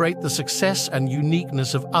celebrate the success and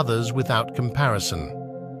uniqueness of others without comparison.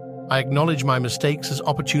 I acknowledge my mistakes as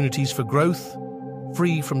opportunities for growth,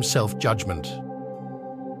 free from self-judgment.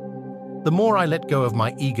 The more I let go of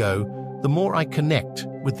my ego, the more I connect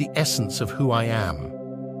with the essence of who I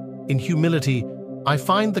am. In humility, I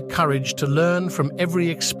find the courage to learn from every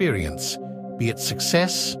experience, be it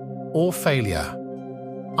success or failure.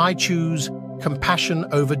 I choose compassion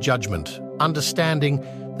over judgment, understanding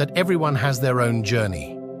that everyone has their own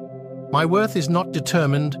journey. My worth is not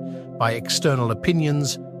determined by external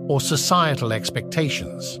opinions or societal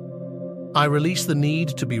expectations. I release the need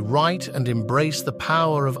to be right and embrace the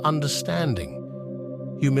power of understanding.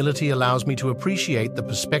 Humility allows me to appreciate the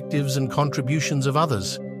perspectives and contributions of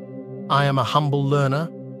others. I am a humble learner,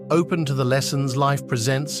 open to the lessons life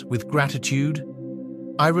presents with gratitude.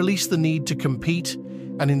 I release the need to compete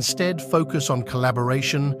and instead focus on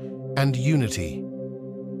collaboration and unity.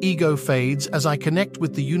 Ego fades as I connect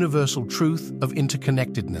with the universal truth of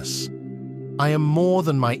interconnectedness. I am more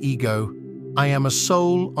than my ego. I am a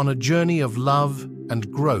soul on a journey of love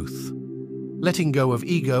and growth. Letting go of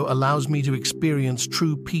ego allows me to experience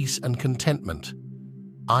true peace and contentment.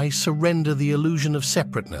 I surrender the illusion of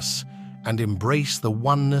separateness and embrace the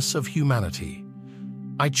oneness of humanity.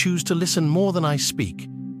 I choose to listen more than I speak,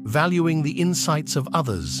 valuing the insights of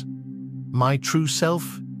others. My true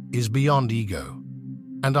self is beyond ego,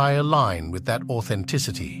 and I align with that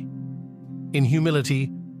authenticity. In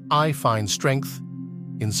humility, I find strength.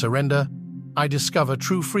 In surrender, I discover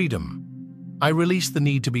true freedom. I release the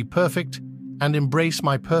need to be perfect and embrace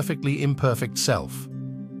my perfectly imperfect self.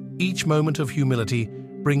 Each moment of humility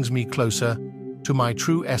brings me closer to my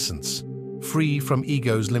true essence, free from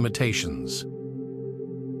ego's limitations.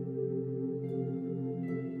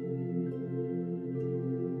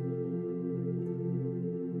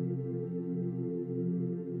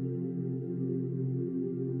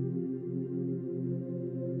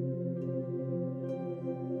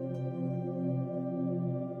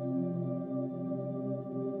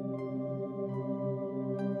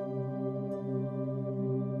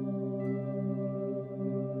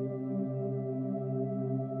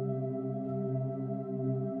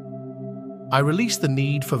 I release the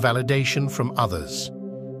need for validation from others.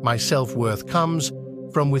 My self-worth comes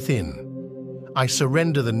from within. I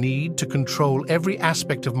surrender the need to control every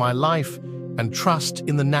aspect of my life and trust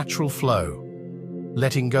in the natural flow.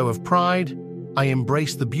 Letting go of pride, I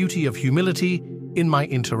embrace the beauty of humility in my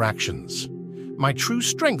interactions. My true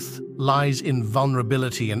strength lies in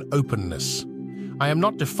vulnerability and openness. I am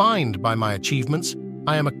not defined by my achievements.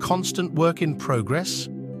 I am a constant work in progress.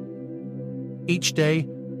 Each day,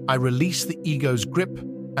 I release the ego's grip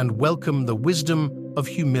and welcome the wisdom of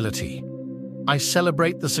humility. I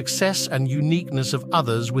celebrate the success and uniqueness of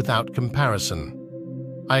others without comparison.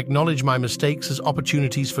 I acknowledge my mistakes as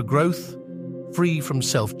opportunities for growth, free from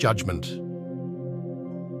self-judgment.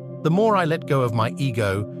 The more I let go of my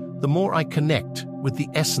ego, the more I connect with the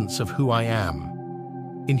essence of who I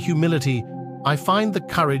am. In humility, I find the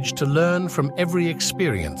courage to learn from every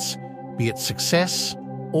experience, be it success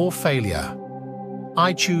or failure.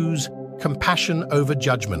 I choose compassion over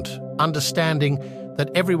judgment, understanding that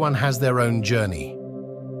everyone has their own journey.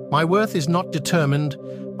 My worth is not determined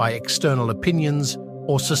by external opinions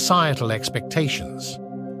or societal expectations.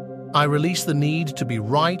 I release the need to be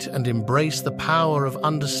right and embrace the power of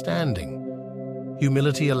understanding.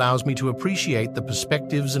 Humility allows me to appreciate the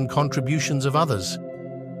perspectives and contributions of others.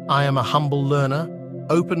 I am a humble learner,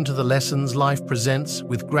 open to the lessons life presents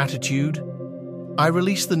with gratitude. I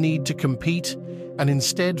release the need to compete and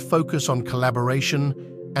instead focus on collaboration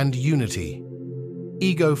and unity.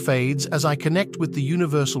 Ego fades as I connect with the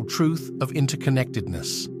universal truth of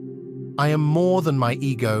interconnectedness. I am more than my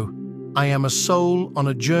ego. I am a soul on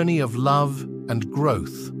a journey of love and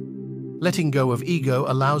growth. Letting go of ego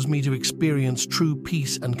allows me to experience true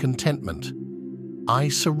peace and contentment. I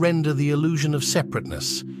surrender the illusion of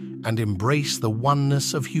separateness and embrace the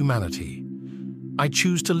oneness of humanity. I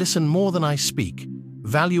choose to listen more than I speak,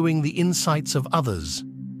 valuing the insights of others.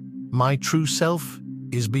 My true self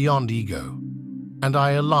is beyond ego, and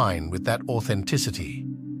I align with that authenticity.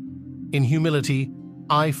 In humility,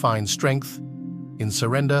 I find strength. In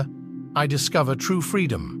surrender, I discover true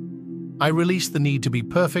freedom. I release the need to be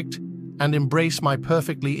perfect and embrace my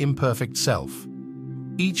perfectly imperfect self.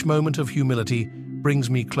 Each moment of humility brings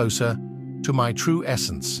me closer to my true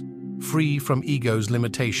essence, free from ego's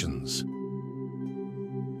limitations.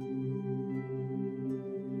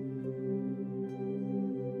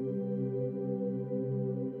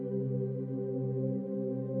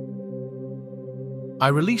 I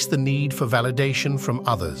release the need for validation from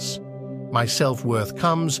others. My self-worth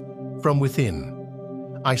comes from within.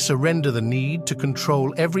 I surrender the need to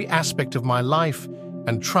control every aspect of my life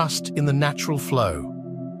and trust in the natural flow.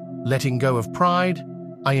 Letting go of pride,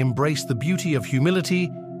 I embrace the beauty of humility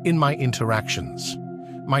in my interactions.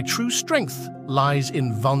 My true strength lies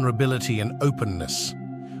in vulnerability and openness.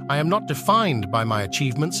 I am not defined by my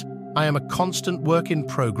achievements. I am a constant work in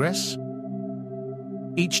progress.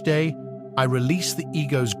 Each day, I release the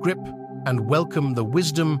ego's grip and welcome the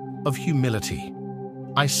wisdom of humility.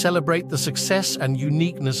 I celebrate the success and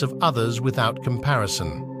uniqueness of others without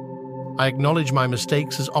comparison. I acknowledge my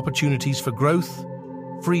mistakes as opportunities for growth,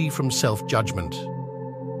 free from self-judgment.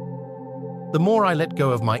 The more I let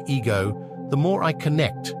go of my ego, the more I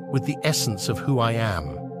connect with the essence of who I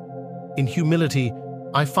am. In humility,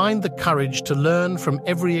 I find the courage to learn from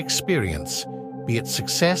every experience, be it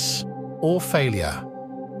success or failure.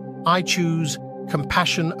 I choose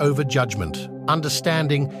compassion over judgment,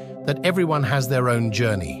 understanding that everyone has their own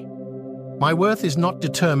journey. My worth is not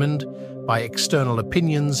determined by external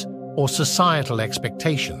opinions or societal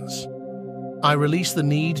expectations. I release the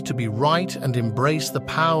need to be right and embrace the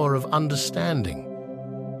power of understanding.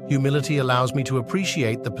 Humility allows me to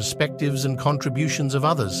appreciate the perspectives and contributions of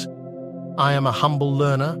others. I am a humble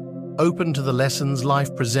learner, open to the lessons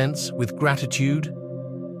life presents with gratitude.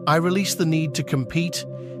 I release the need to compete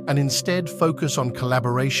and instead focus on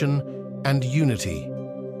collaboration and unity.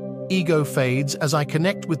 Ego fades as I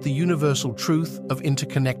connect with the universal truth of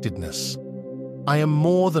interconnectedness. I am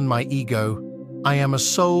more than my ego. I am a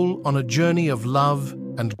soul on a journey of love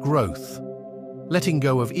and growth. Letting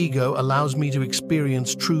go of ego allows me to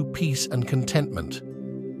experience true peace and contentment.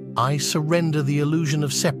 I surrender the illusion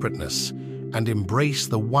of separateness and embrace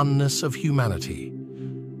the oneness of humanity.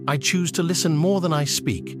 I choose to listen more than I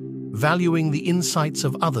speak, valuing the insights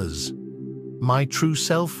of others. My true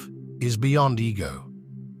self is beyond ego,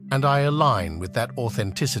 and I align with that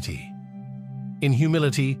authenticity. In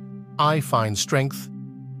humility, I find strength.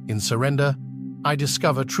 In surrender, I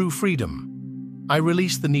discover true freedom. I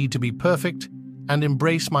release the need to be perfect and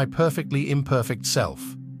embrace my perfectly imperfect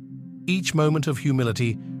self. Each moment of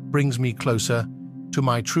humility brings me closer to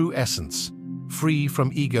my true essence, free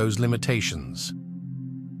from ego's limitations.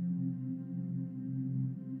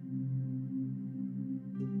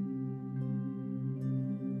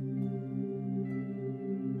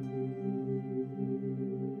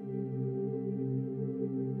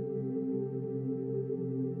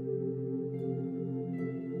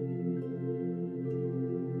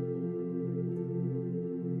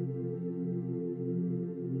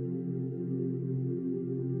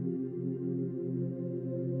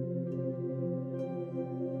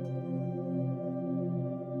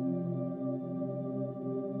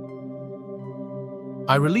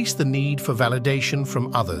 I release the need for validation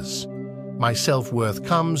from others. My self-worth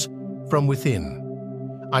comes from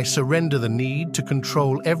within. I surrender the need to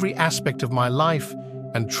control every aspect of my life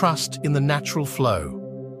and trust in the natural flow.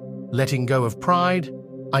 Letting go of pride,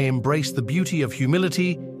 I embrace the beauty of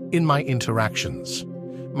humility in my interactions.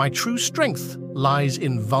 My true strength lies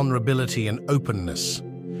in vulnerability and openness.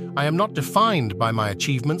 I am not defined by my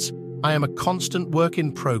achievements. I am a constant work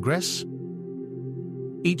in progress.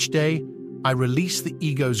 Each day, I release the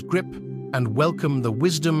ego's grip and welcome the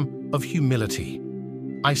wisdom of humility.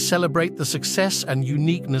 I celebrate the success and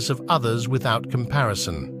uniqueness of others without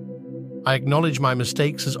comparison. I acknowledge my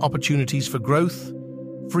mistakes as opportunities for growth,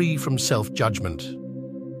 free from self-judgment.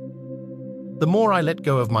 The more I let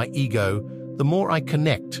go of my ego, the more I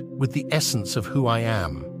connect with the essence of who I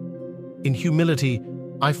am. In humility,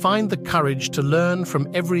 I find the courage to learn from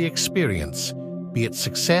every experience, be it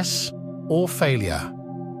success or failure.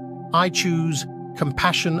 I choose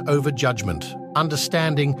compassion over judgment,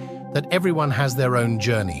 understanding that everyone has their own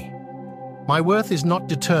journey. My worth is not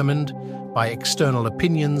determined by external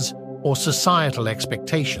opinions or societal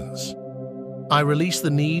expectations. I release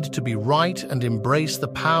the need to be right and embrace the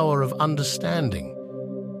power of understanding.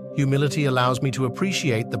 Humility allows me to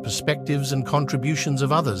appreciate the perspectives and contributions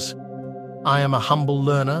of others. I am a humble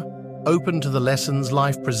learner, open to the lessons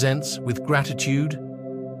life presents with gratitude.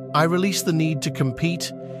 I release the need to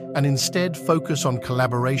compete and instead focus on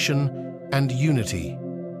collaboration and unity.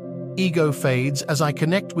 Ego fades as I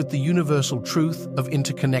connect with the universal truth of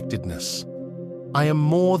interconnectedness. I am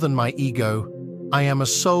more than my ego. I am a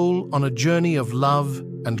soul on a journey of love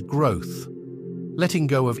and growth. Letting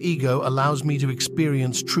go of ego allows me to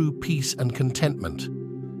experience true peace and contentment.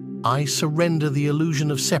 I surrender the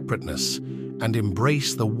illusion of separateness and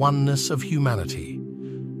embrace the oneness of humanity.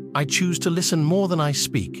 I choose to listen more than I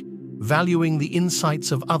speak, valuing the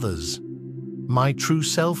insights of others. My true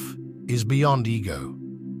self is beyond ego,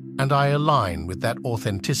 and I align with that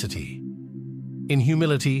authenticity. In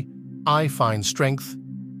humility, I find strength.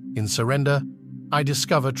 In surrender, I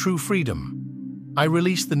discover true freedom. I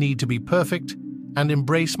release the need to be perfect and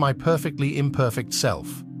embrace my perfectly imperfect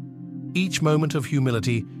self. Each moment of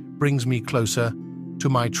humility brings me closer to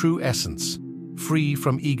my true essence, free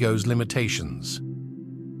from ego's limitations.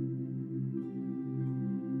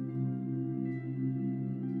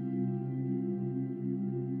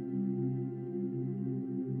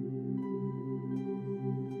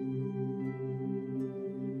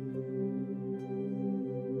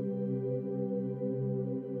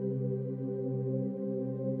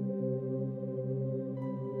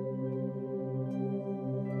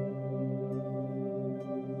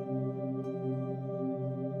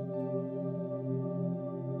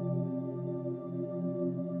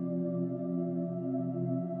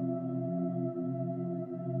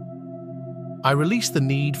 I release the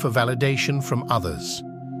need for validation from others.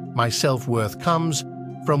 My self-worth comes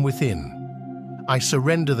from within. I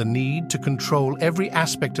surrender the need to control every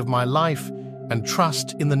aspect of my life and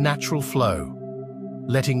trust in the natural flow.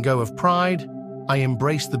 Letting go of pride, I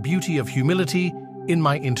embrace the beauty of humility in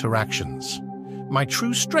my interactions. My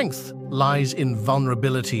true strength lies in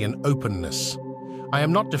vulnerability and openness. I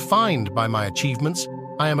am not defined by my achievements.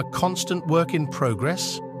 I am a constant work in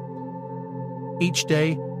progress. Each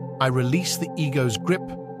day, I release the ego's grip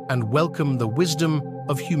and welcome the wisdom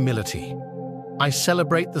of humility. I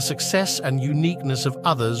celebrate the success and uniqueness of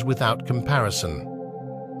others without comparison.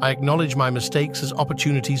 I acknowledge my mistakes as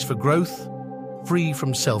opportunities for growth, free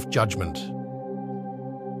from self-judgment.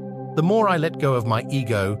 The more I let go of my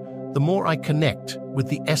ego, the more I connect with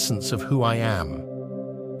the essence of who I am.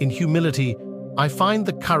 In humility, I find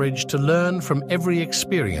the courage to learn from every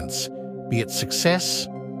experience, be it success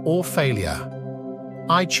or failure.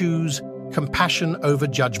 I choose compassion over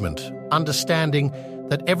judgment, understanding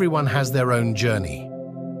that everyone has their own journey.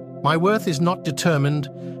 My worth is not determined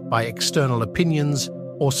by external opinions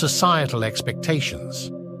or societal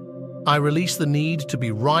expectations. I release the need to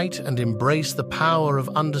be right and embrace the power of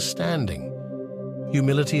understanding.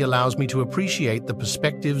 Humility allows me to appreciate the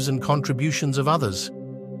perspectives and contributions of others.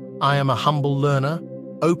 I am a humble learner,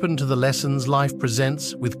 open to the lessons life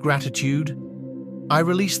presents with gratitude. I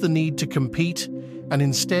release the need to compete and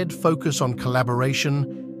instead focus on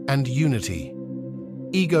collaboration and unity.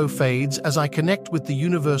 Ego fades as I connect with the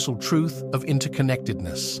universal truth of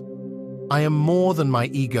interconnectedness. I am more than my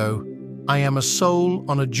ego. I am a soul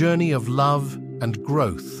on a journey of love and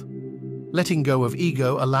growth. Letting go of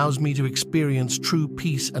ego allows me to experience true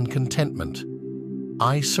peace and contentment.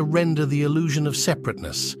 I surrender the illusion of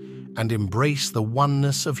separateness and embrace the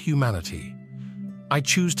oneness of humanity. I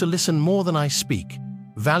choose to listen more than I speak,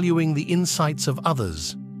 valuing the insights of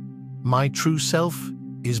others. My true self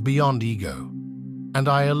is beyond ego, and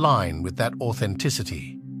I align with that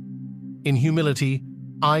authenticity. In humility,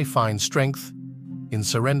 I find strength. In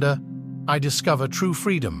surrender, I discover true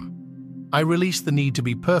freedom. I release the need to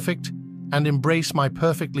be perfect and embrace my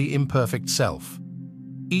perfectly imperfect self.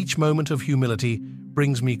 Each moment of humility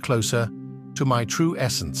brings me closer to my true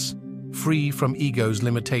essence, free from ego's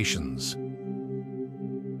limitations.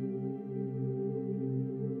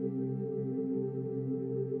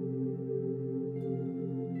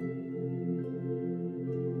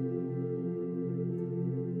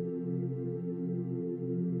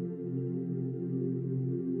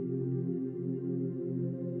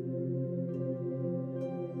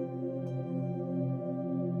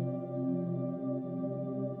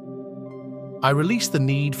 I release the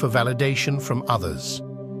need for validation from others.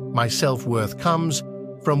 My self-worth comes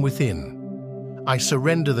from within. I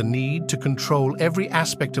surrender the need to control every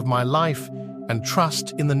aspect of my life and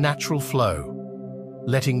trust in the natural flow.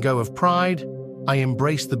 Letting go of pride, I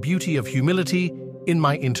embrace the beauty of humility in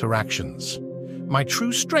my interactions. My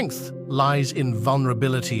true strength lies in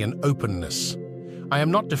vulnerability and openness. I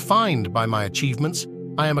am not defined by my achievements.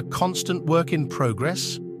 I am a constant work in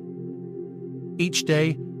progress. Each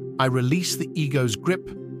day, I release the ego's grip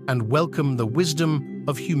and welcome the wisdom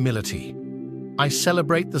of humility. I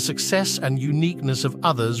celebrate the success and uniqueness of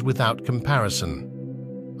others without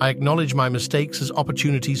comparison. I acknowledge my mistakes as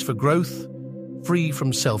opportunities for growth, free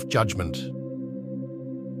from self-judgment.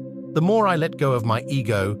 The more I let go of my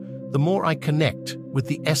ego, the more I connect with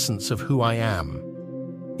the essence of who I am.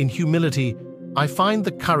 In humility, I find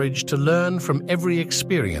the courage to learn from every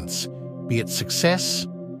experience, be it success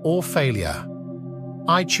or failure.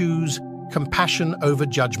 I choose compassion over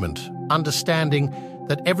judgment, understanding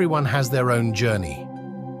that everyone has their own journey.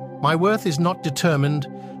 My worth is not determined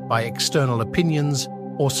by external opinions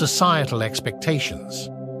or societal expectations.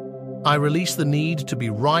 I release the need to be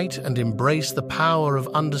right and embrace the power of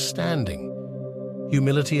understanding.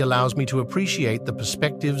 Humility allows me to appreciate the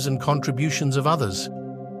perspectives and contributions of others.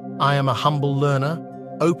 I am a humble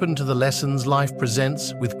learner, open to the lessons life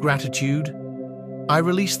presents with gratitude. I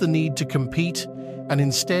release the need to compete and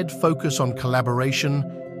instead focus on collaboration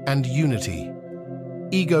and unity.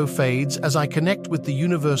 Ego fades as I connect with the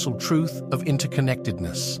universal truth of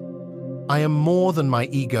interconnectedness. I am more than my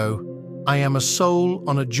ego. I am a soul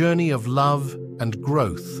on a journey of love and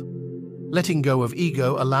growth. Letting go of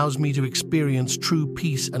ego allows me to experience true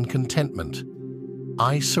peace and contentment.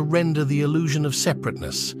 I surrender the illusion of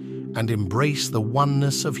separateness and embrace the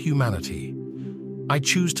oneness of humanity. I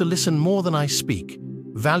choose to listen more than I speak,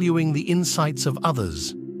 valuing the insights of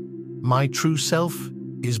others. My true self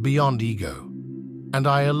is beyond ego, and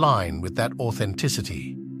I align with that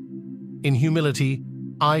authenticity. In humility,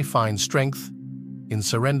 I find strength. In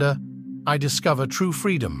surrender, I discover true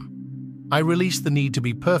freedom. I release the need to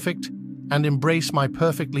be perfect and embrace my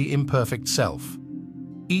perfectly imperfect self.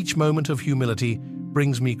 Each moment of humility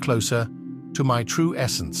brings me closer to my true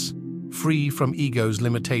essence, free from ego's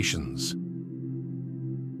limitations.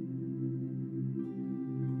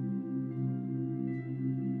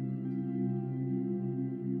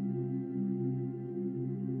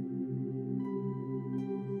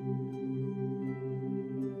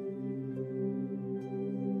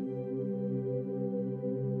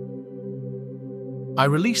 I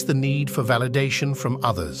release the need for validation from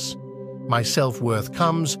others. My self-worth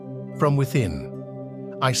comes from within.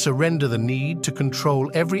 I surrender the need to control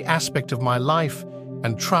every aspect of my life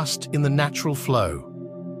and trust in the natural flow.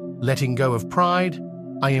 Letting go of pride,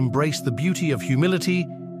 I embrace the beauty of humility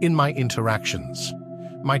in my interactions.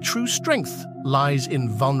 My true strength lies in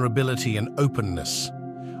vulnerability and openness.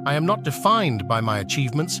 I am not defined by my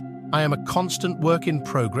achievements. I am a constant work in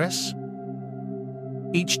progress.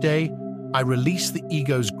 Each day, I release the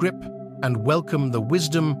ego's grip and welcome the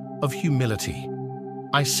wisdom of humility.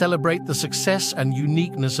 I celebrate the success and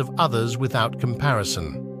uniqueness of others without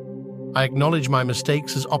comparison. I acknowledge my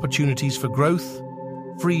mistakes as opportunities for growth,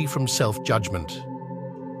 free from self-judgment.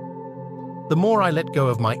 The more I let go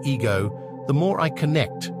of my ego, the more I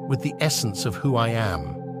connect with the essence of who I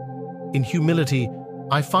am. In humility,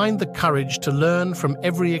 I find the courage to learn from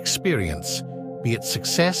every experience, be it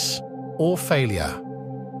success or failure.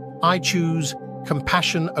 I choose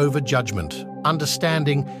compassion over judgment,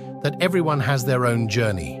 understanding that everyone has their own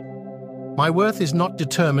journey. My worth is not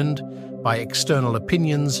determined by external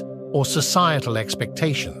opinions or societal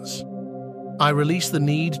expectations. I release the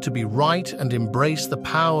need to be right and embrace the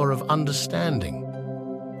power of understanding.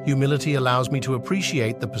 Humility allows me to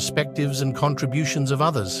appreciate the perspectives and contributions of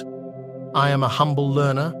others. I am a humble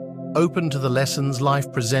learner, open to the lessons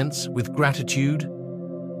life presents with gratitude.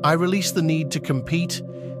 I release the need to compete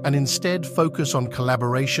and instead focus on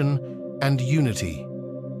collaboration and unity.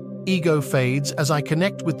 Ego fades as I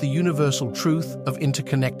connect with the universal truth of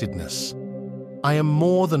interconnectedness. I am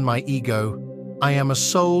more than my ego. I am a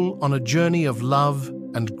soul on a journey of love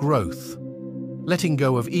and growth. Letting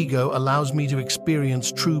go of ego allows me to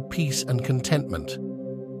experience true peace and contentment.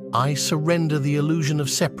 I surrender the illusion of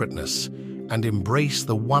separateness and embrace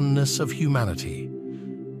the oneness of humanity.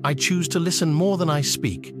 I choose to listen more than I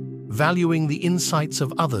speak, valuing the insights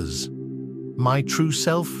of others. My true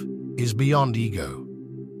self is beyond ego,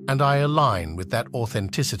 and I align with that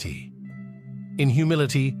authenticity. In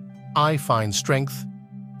humility, I find strength.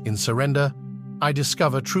 In surrender, I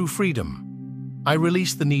discover true freedom. I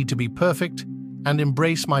release the need to be perfect and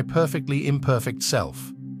embrace my perfectly imperfect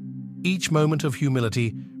self. Each moment of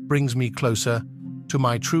humility brings me closer to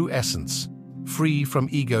my true essence, free from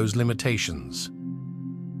ego's limitations.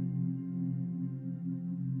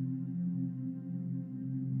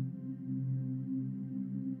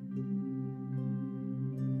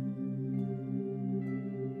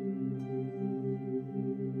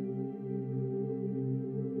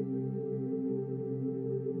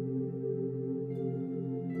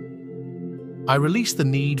 I release the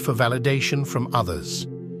need for validation from others.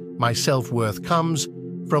 My self-worth comes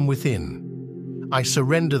from within. I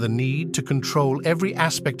surrender the need to control every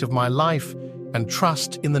aspect of my life and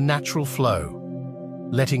trust in the natural flow.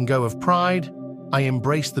 Letting go of pride, I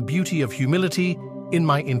embrace the beauty of humility in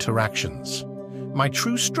my interactions. My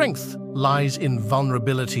true strength lies in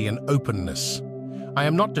vulnerability and openness. I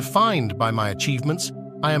am not defined by my achievements.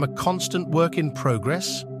 I am a constant work in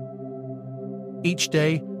progress. Each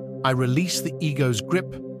day, I release the ego's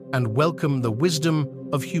grip and welcome the wisdom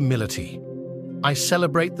of humility. I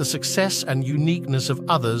celebrate the success and uniqueness of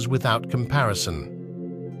others without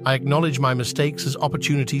comparison. I acknowledge my mistakes as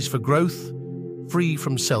opportunities for growth, free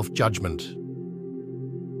from self-judgment.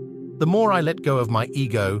 The more I let go of my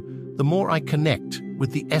ego, the more I connect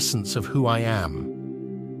with the essence of who I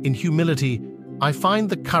am. In humility, I find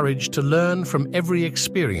the courage to learn from every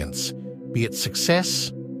experience, be it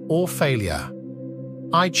success or failure.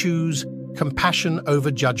 I choose compassion over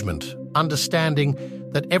judgment, understanding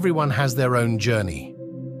that everyone has their own journey.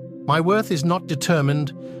 My worth is not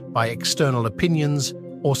determined by external opinions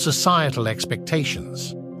or societal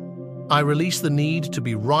expectations. I release the need to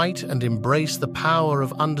be right and embrace the power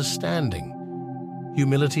of understanding.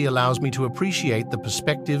 Humility allows me to appreciate the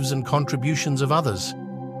perspectives and contributions of others.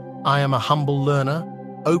 I am a humble learner,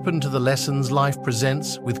 open to the lessons life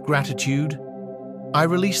presents with gratitude. I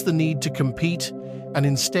release the need to compete and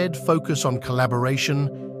instead focus on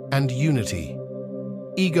collaboration and unity.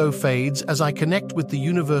 Ego fades as I connect with the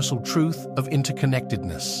universal truth of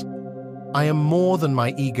interconnectedness. I am more than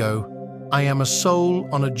my ego. I am a soul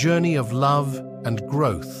on a journey of love and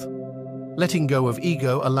growth. Letting go of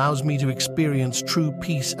ego allows me to experience true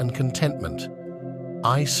peace and contentment.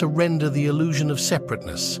 I surrender the illusion of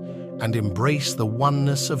separateness and embrace the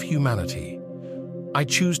oneness of humanity. I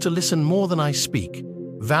choose to listen more than I speak,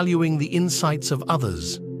 valuing the insights of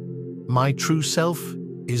others. My true self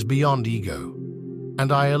is beyond ego,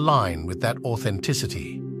 and I align with that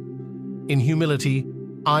authenticity. In humility,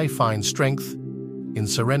 I find strength. In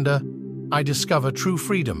surrender, I discover true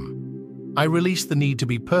freedom. I release the need to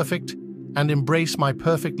be perfect and embrace my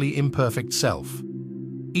perfectly imperfect self.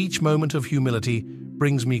 Each moment of humility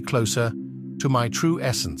brings me closer to my true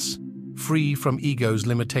essence, free from ego's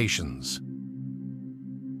limitations.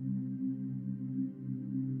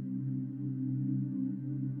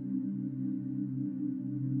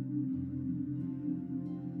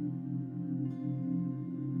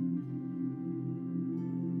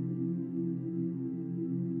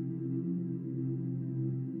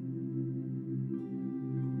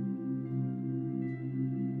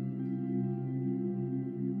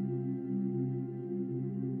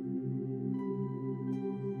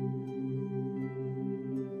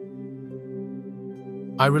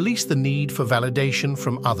 I release the need for validation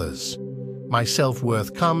from others. My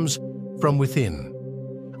self-worth comes from within.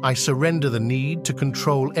 I surrender the need to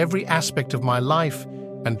control every aspect of my life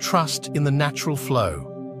and trust in the natural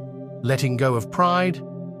flow. Letting go of pride,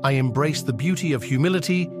 I embrace the beauty of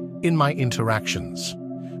humility in my interactions.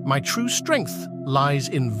 My true strength lies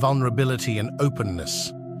in vulnerability and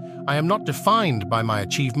openness. I am not defined by my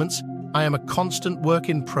achievements. I am a constant work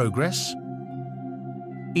in progress.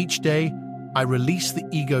 Each day, I release the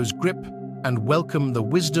ego's grip and welcome the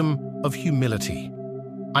wisdom of humility.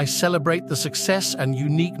 I celebrate the success and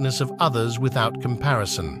uniqueness of others without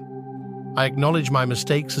comparison. I acknowledge my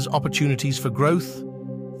mistakes as opportunities for growth,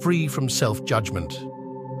 free from self-judgment.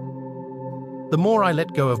 The more I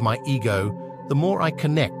let go of my ego, the more I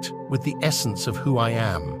connect with the essence of who I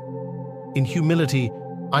am. In humility,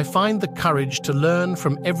 I find the courage to learn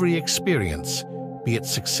from every experience, be it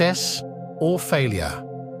success or failure.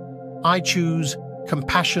 I choose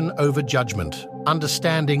compassion over judgment,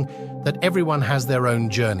 understanding that everyone has their own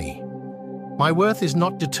journey. My worth is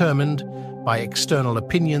not determined by external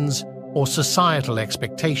opinions or societal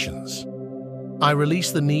expectations. I release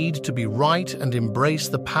the need to be right and embrace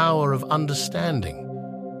the power of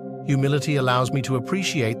understanding. Humility allows me to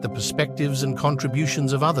appreciate the perspectives and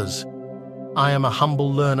contributions of others. I am a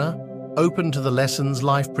humble learner, open to the lessons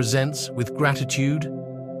life presents with gratitude.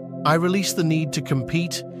 I release the need to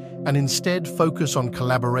compete and instead focus on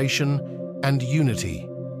collaboration and unity.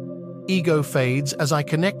 Ego fades as I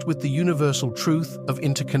connect with the universal truth of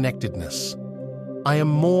interconnectedness. I am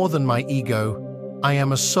more than my ego. I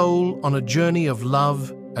am a soul on a journey of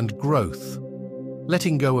love and growth.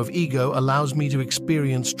 Letting go of ego allows me to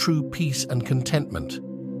experience true peace and contentment.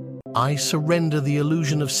 I surrender the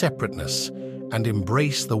illusion of separateness and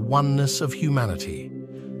embrace the oneness of humanity.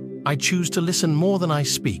 I choose to listen more than I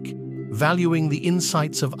speak, valuing the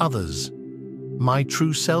insights of others. My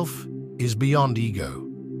true self is beyond ego,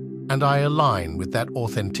 and I align with that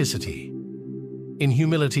authenticity. In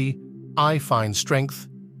humility, I find strength.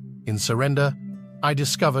 In surrender, I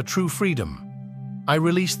discover true freedom. I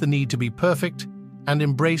release the need to be perfect and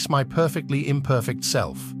embrace my perfectly imperfect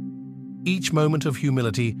self. Each moment of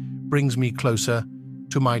humility brings me closer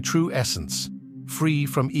to my true essence, free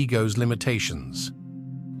from ego's limitations.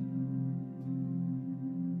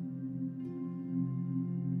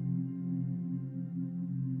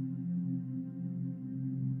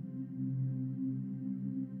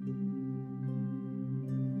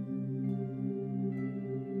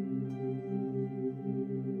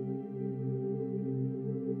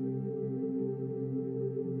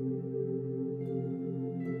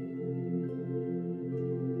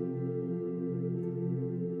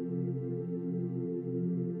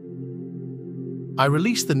 I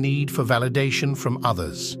release the need for validation from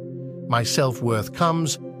others. My self-worth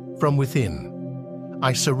comes from within.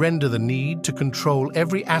 I surrender the need to control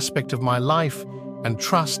every aspect of my life and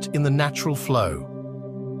trust in the natural flow.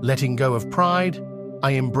 Letting go of pride,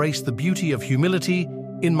 I embrace the beauty of humility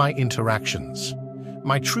in my interactions.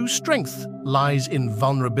 My true strength lies in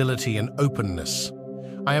vulnerability and openness.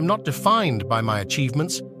 I am not defined by my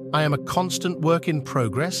achievements. I am a constant work in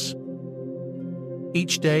progress.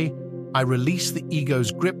 Each day, I release the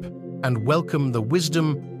ego's grip and welcome the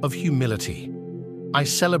wisdom of humility. I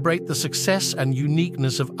celebrate the success and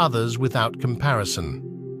uniqueness of others without comparison.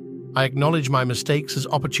 I acknowledge my mistakes as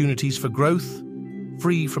opportunities for growth,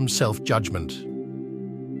 free from self-judgment.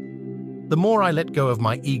 The more I let go of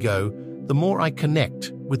my ego, the more I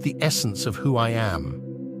connect with the essence of who I am.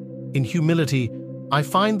 In humility, I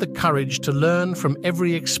find the courage to learn from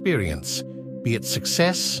every experience, be it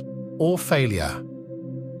success or failure.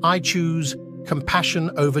 I choose compassion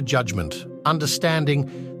over judgment,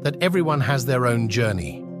 understanding that everyone has their own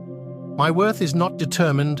journey. My worth is not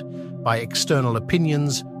determined by external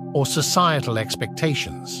opinions or societal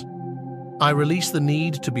expectations. I release the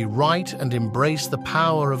need to be right and embrace the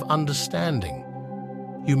power of understanding.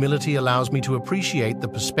 Humility allows me to appreciate the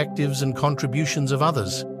perspectives and contributions of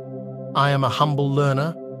others. I am a humble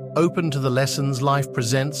learner, open to the lessons life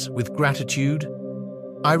presents with gratitude.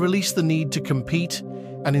 I release the need to compete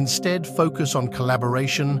and instead focus on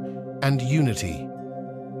collaboration and unity.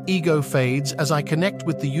 Ego fades as I connect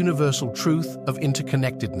with the universal truth of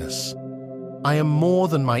interconnectedness. I am more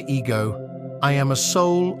than my ego. I am a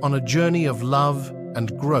soul on a journey of love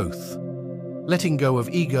and growth. Letting go of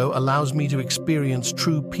ego allows me to experience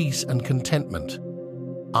true peace and contentment.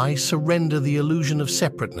 I surrender the illusion of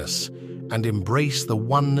separateness and embrace the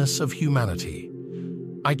oneness of humanity.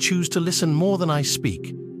 I choose to listen more than I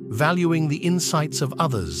speak, valuing the insights of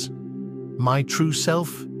others. My true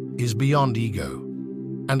self is beyond ego,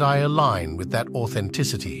 and I align with that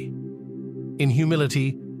authenticity. In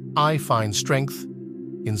humility, I find strength.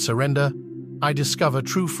 In surrender, I discover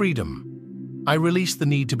true freedom. I release the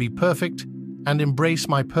need to be perfect and embrace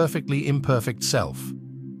my perfectly imperfect self.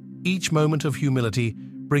 Each moment of humility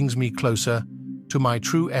brings me closer to my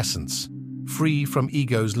true essence, free from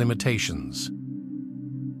ego's limitations.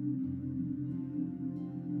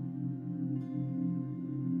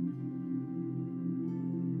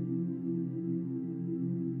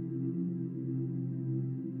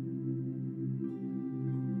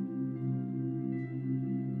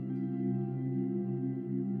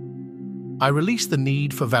 I release the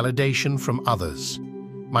need for validation from others.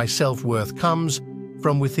 My self-worth comes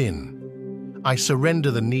from within. I surrender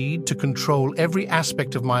the need to control every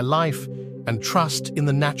aspect of my life and trust in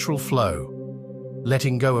the natural flow.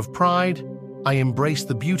 Letting go of pride, I embrace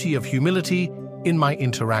the beauty of humility in my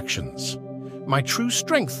interactions. My true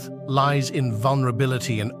strength lies in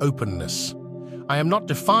vulnerability and openness. I am not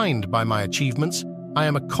defined by my achievements. I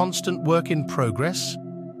am a constant work in progress.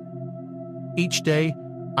 Each day,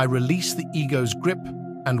 I release the ego's grip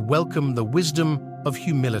and welcome the wisdom of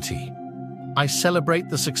humility. I celebrate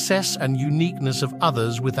the success and uniqueness of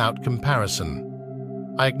others without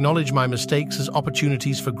comparison. I acknowledge my mistakes as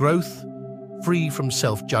opportunities for growth, free from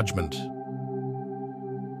self-judgment.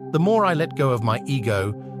 The more I let go of my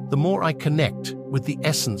ego, the more I connect with the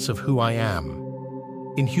essence of who I am.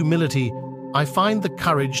 In humility, I find the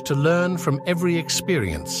courage to learn from every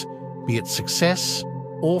experience, be it success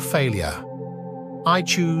or failure. I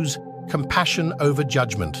choose compassion over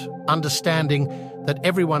judgment, understanding that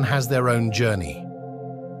everyone has their own journey.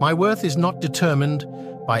 My worth is not determined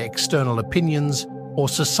by external opinions or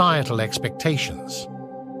societal expectations.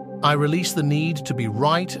 I release the need to be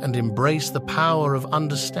right and embrace the power of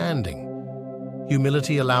understanding.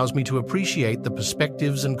 Humility allows me to appreciate the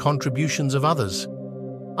perspectives and contributions of others.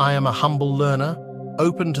 I am a humble learner,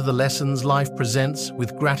 open to the lessons life presents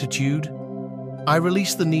with gratitude. I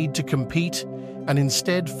release the need to compete and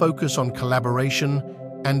instead focus on collaboration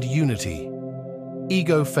and unity.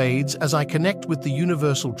 Ego fades as I connect with the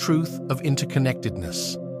universal truth of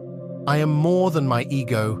interconnectedness. I am more than my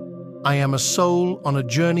ego. I am a soul on a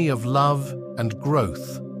journey of love and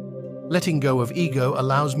growth. Letting go of ego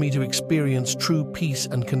allows me to experience true peace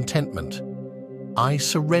and contentment. I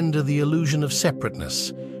surrender the illusion of separateness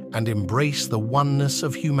and embrace the oneness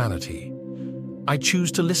of humanity. I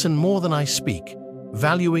choose to listen more than I speak,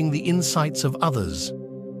 valuing the insights of others.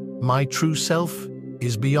 My true self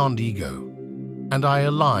is beyond ego, and I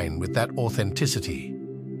align with that authenticity.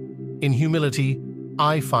 In humility,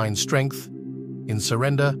 I find strength. In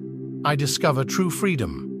surrender, I discover true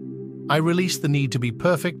freedom. I release the need to be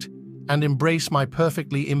perfect and embrace my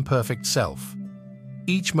perfectly imperfect self.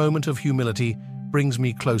 Each moment of humility brings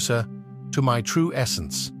me closer to my true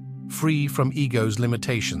essence, free from ego's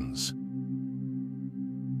limitations.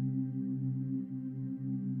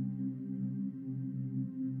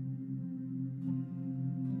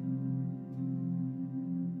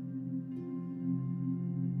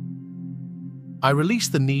 I release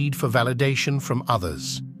the need for validation from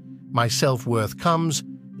others. My self-worth comes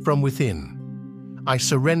from within. I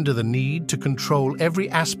surrender the need to control every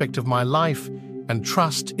aspect of my life and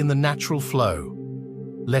trust in the natural flow.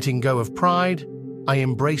 Letting go of pride, I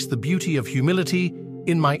embrace the beauty of humility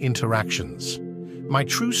in my interactions. My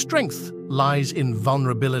true strength lies in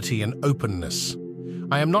vulnerability and openness.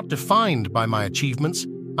 I am not defined by my achievements.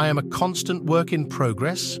 I am a constant work in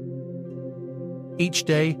progress. Each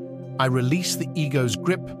day, I release the ego's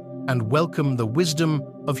grip and welcome the wisdom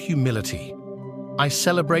of humility. I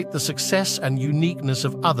celebrate the success and uniqueness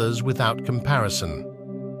of others without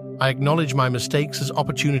comparison. I acknowledge my mistakes as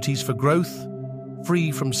opportunities for growth,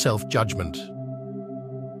 free from self-judgment.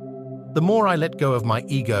 The more I let go of my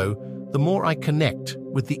ego, the more I connect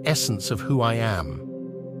with the essence of who I am.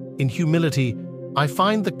 In humility, I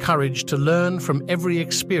find the courage to learn from every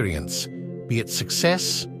experience, be it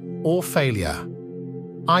success or failure.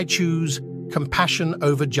 I choose compassion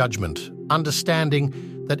over judgment, understanding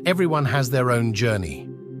that everyone has their own journey.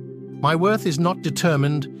 My worth is not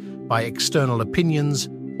determined by external opinions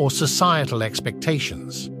or societal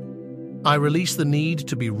expectations. I release the need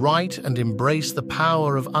to be right and embrace the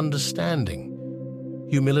power of understanding.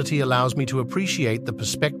 Humility allows me to appreciate the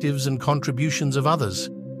perspectives and contributions of others.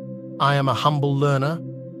 I am a humble learner,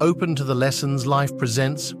 open to the lessons life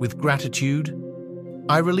presents with gratitude.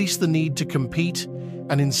 I release the need to compete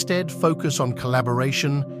and instead focus on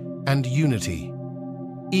collaboration and unity.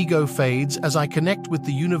 Ego fades as I connect with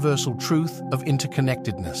the universal truth of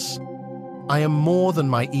interconnectedness. I am more than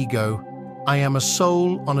my ego. I am a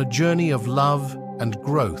soul on a journey of love and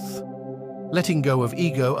growth. Letting go of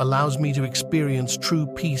ego allows me to experience true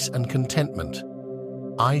peace and contentment.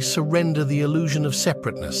 I surrender the illusion of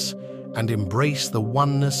separateness and embrace the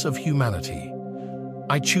oneness of humanity.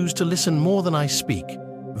 I choose to listen more than I speak,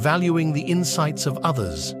 valuing the insights of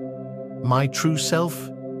others. My true self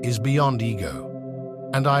is beyond ego,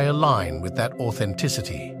 and I align with that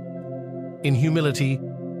authenticity. In humility,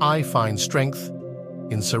 I find strength.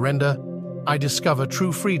 In surrender, I discover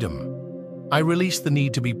true freedom. I release the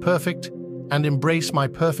need to be perfect and embrace my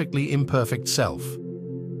perfectly imperfect self.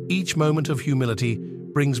 Each moment of humility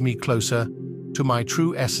brings me closer to my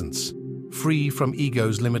true essence, free from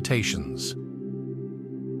ego's limitations.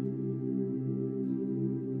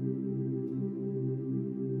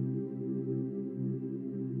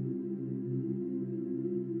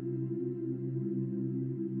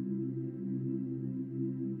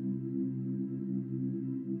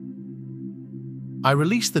 I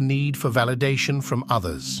release the need for validation from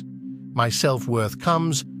others. My self-worth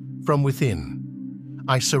comes from within.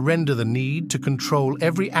 I surrender the need to control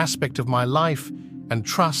every aspect of my life and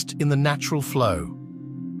trust in the natural flow.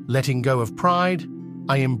 Letting go of pride,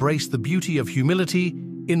 I embrace the beauty of humility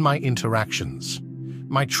in my interactions.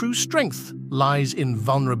 My true strength lies in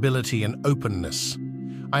vulnerability and openness.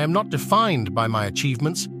 I am not defined by my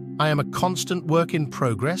achievements. I am a constant work in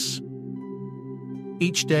progress.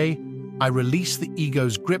 Each day, I release the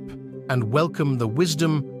ego's grip and welcome the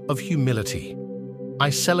wisdom of humility.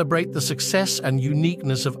 I celebrate the success and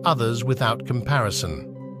uniqueness of others without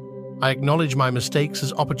comparison. I acknowledge my mistakes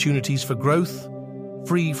as opportunities for growth,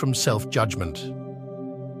 free from self-judgment.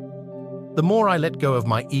 The more I let go of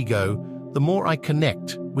my ego, the more I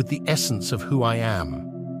connect with the essence of who I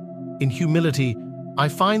am. In humility, I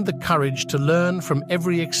find the courage to learn from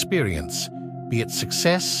every experience, be it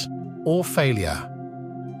success or failure.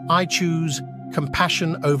 I choose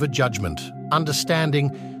compassion over judgment, understanding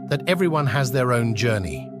that everyone has their own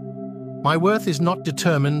journey. My worth is not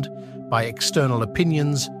determined by external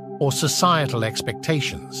opinions or societal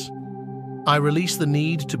expectations. I release the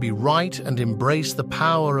need to be right and embrace the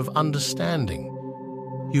power of understanding.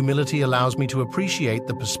 Humility allows me to appreciate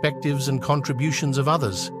the perspectives and contributions of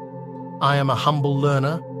others. I am a humble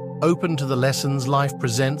learner, open to the lessons life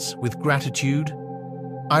presents with gratitude.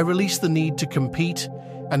 I release the need to compete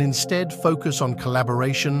and instead focus on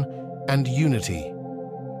collaboration and unity.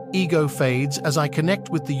 Ego fades as I connect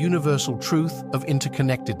with the universal truth of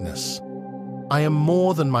interconnectedness. I am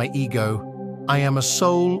more than my ego. I am a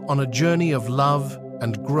soul on a journey of love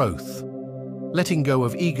and growth. Letting go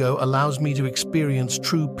of ego allows me to experience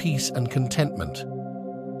true peace and contentment.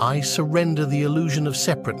 I surrender the illusion of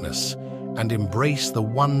separateness and embrace the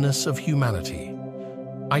oneness of humanity.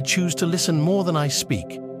 I choose to listen more than I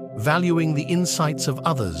speak, valuing the insights of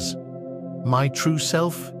others. My true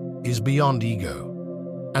self is beyond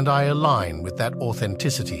ego, and I align with that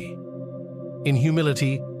authenticity. In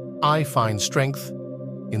humility, I find strength.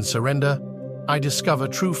 In surrender, I discover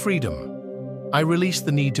true freedom. I release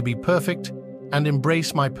the need to be perfect and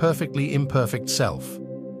embrace my perfectly imperfect self.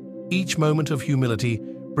 Each moment of humility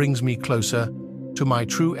brings me closer to my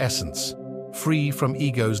true essence, free from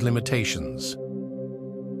ego's limitations.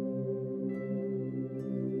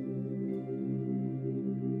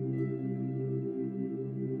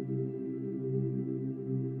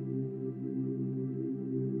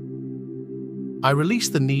 I release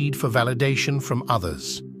the need for validation from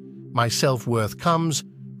others. My self-worth comes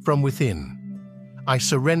from within. I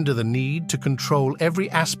surrender the need to control every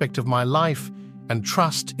aspect of my life and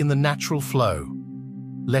trust in the natural flow.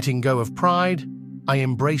 Letting go of pride, I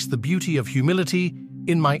embrace the beauty of humility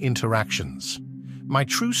in my interactions. My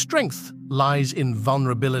true strength lies in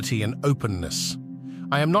vulnerability and openness.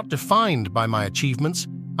 I am not defined by my achievements.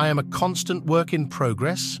 I am a constant work in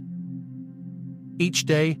progress. Each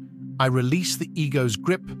day, I release the ego's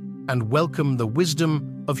grip and welcome the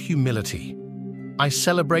wisdom of humility. I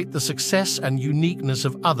celebrate the success and uniqueness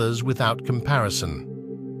of others without comparison.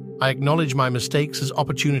 I acknowledge my mistakes as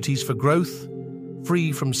opportunities for growth,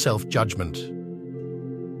 free from self-judgment.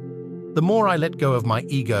 The more I let go of my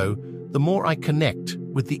ego, the more I connect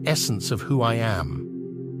with the essence of who I am.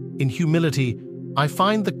 In humility, I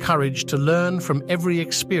find the courage to learn from every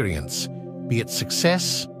experience, be it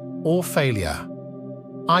success or failure.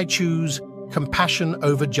 I choose compassion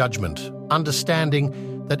over judgment,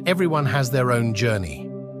 understanding that everyone has their own journey.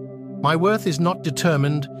 My worth is not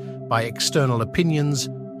determined by external opinions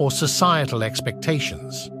or societal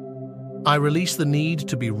expectations. I release the need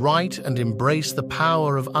to be right and embrace the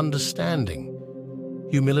power of understanding.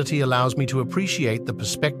 Humility allows me to appreciate the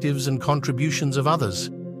perspectives and contributions of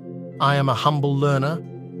others. I am a humble learner,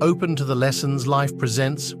 open to the lessons life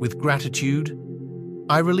presents with gratitude.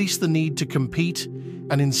 I release the need to compete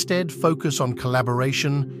and instead focus on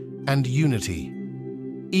collaboration and unity.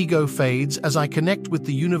 Ego fades as I connect with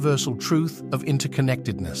the universal truth of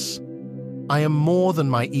interconnectedness. I am more than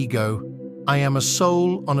my ego. I am a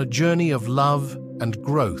soul on a journey of love and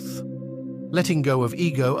growth. Letting go of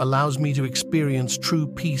ego allows me to experience true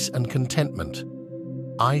peace and contentment.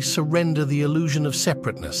 I surrender the illusion of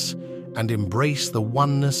separateness and embrace the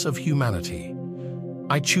oneness of humanity.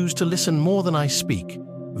 I choose to listen more than I speak,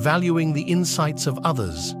 valuing the insights of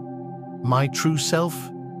others. My true self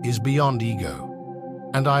is beyond ego,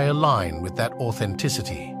 and I align with that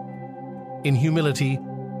authenticity. In humility,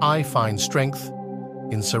 I find strength.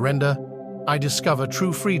 In surrender, I discover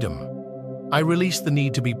true freedom. I release the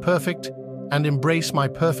need to be perfect and embrace my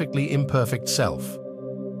perfectly imperfect self.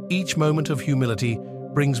 Each moment of humility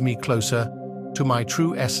brings me closer to my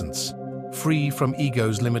true essence, free from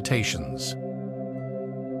ego's limitations.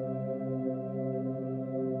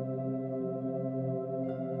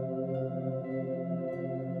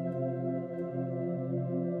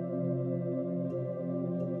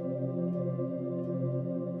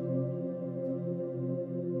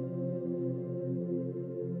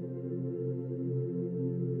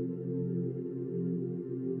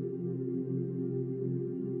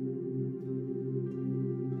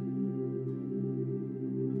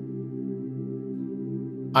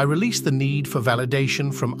 I release the need for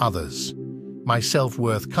validation from others. My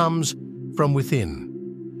self-worth comes from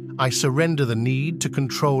within. I surrender the need to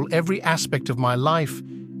control every aspect of my life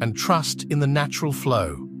and trust in the natural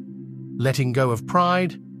flow. Letting go of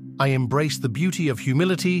pride, I embrace the beauty of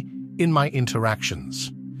humility in my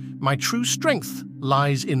interactions. My true strength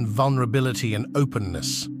lies in vulnerability and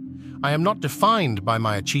openness. I am not defined by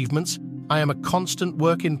my achievements. I am a constant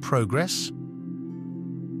work in progress.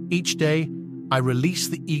 Each day, I release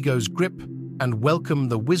the ego's grip and welcome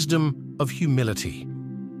the wisdom of humility.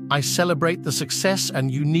 I celebrate the success and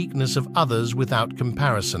uniqueness of others without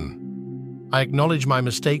comparison. I acknowledge my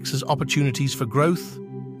mistakes as opportunities for growth,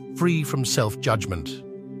 free from self-judgment.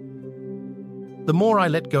 The more I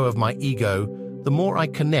let go of my ego, the more I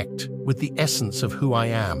connect with the essence of who I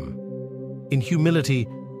am. In humility,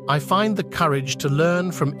 I find the courage to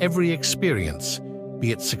learn from every experience,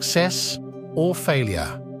 be it success or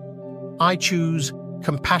failure. I choose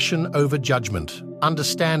compassion over judgment,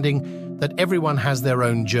 understanding that everyone has their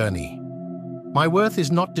own journey. My worth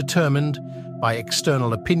is not determined by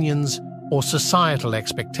external opinions or societal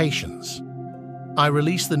expectations. I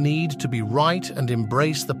release the need to be right and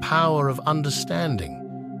embrace the power of understanding.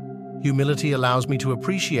 Humility allows me to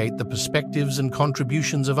appreciate the perspectives and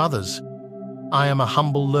contributions of others. I am a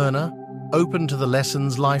humble learner, open to the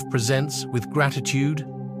lessons life presents with gratitude.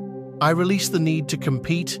 I release the need to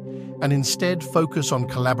compete and instead focus on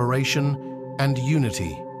collaboration and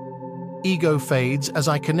unity. Ego fades as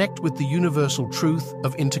I connect with the universal truth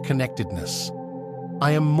of interconnectedness.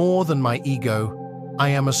 I am more than my ego. I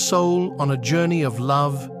am a soul on a journey of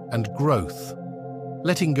love and growth.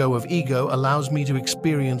 Letting go of ego allows me to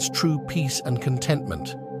experience true peace and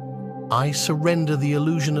contentment. I surrender the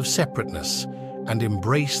illusion of separateness and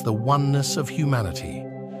embrace the oneness of humanity.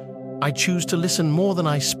 I choose to listen more than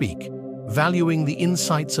I speak, valuing the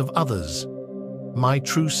insights of others. My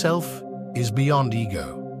true self is beyond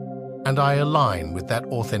ego, and I align with that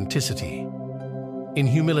authenticity. In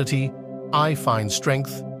humility, I find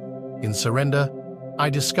strength. In surrender, I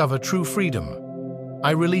discover true freedom.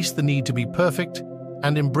 I release the need to be perfect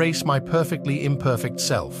and embrace my perfectly imperfect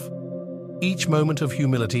self. Each moment of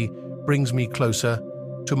humility brings me closer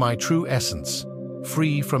to my true essence,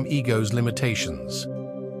 free from ego's limitations.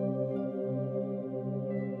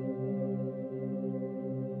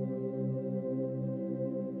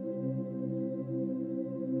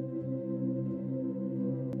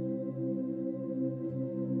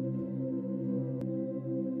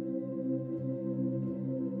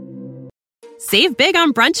 Save big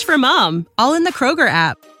on brunch for mom, all in the Kroger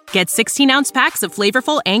app. Get 16-ounce packs of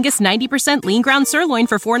flavorful Angus 90% lean ground sirloin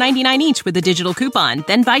for $4.99 each with a digital coupon.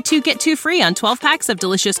 Then buy 2, get 2 free on 12 packs of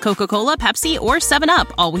delicious Coca-Cola, Pepsi, or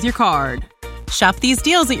 7-Up, all with your card. Shop these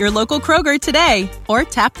deals at your local Kroger today, or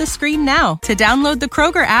tap the screen now to download the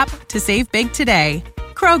Kroger app to save big today.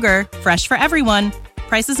 Kroger, fresh for everyone.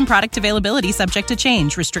 Prices and product availability subject to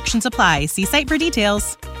change. Restrictions apply. See site for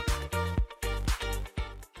details.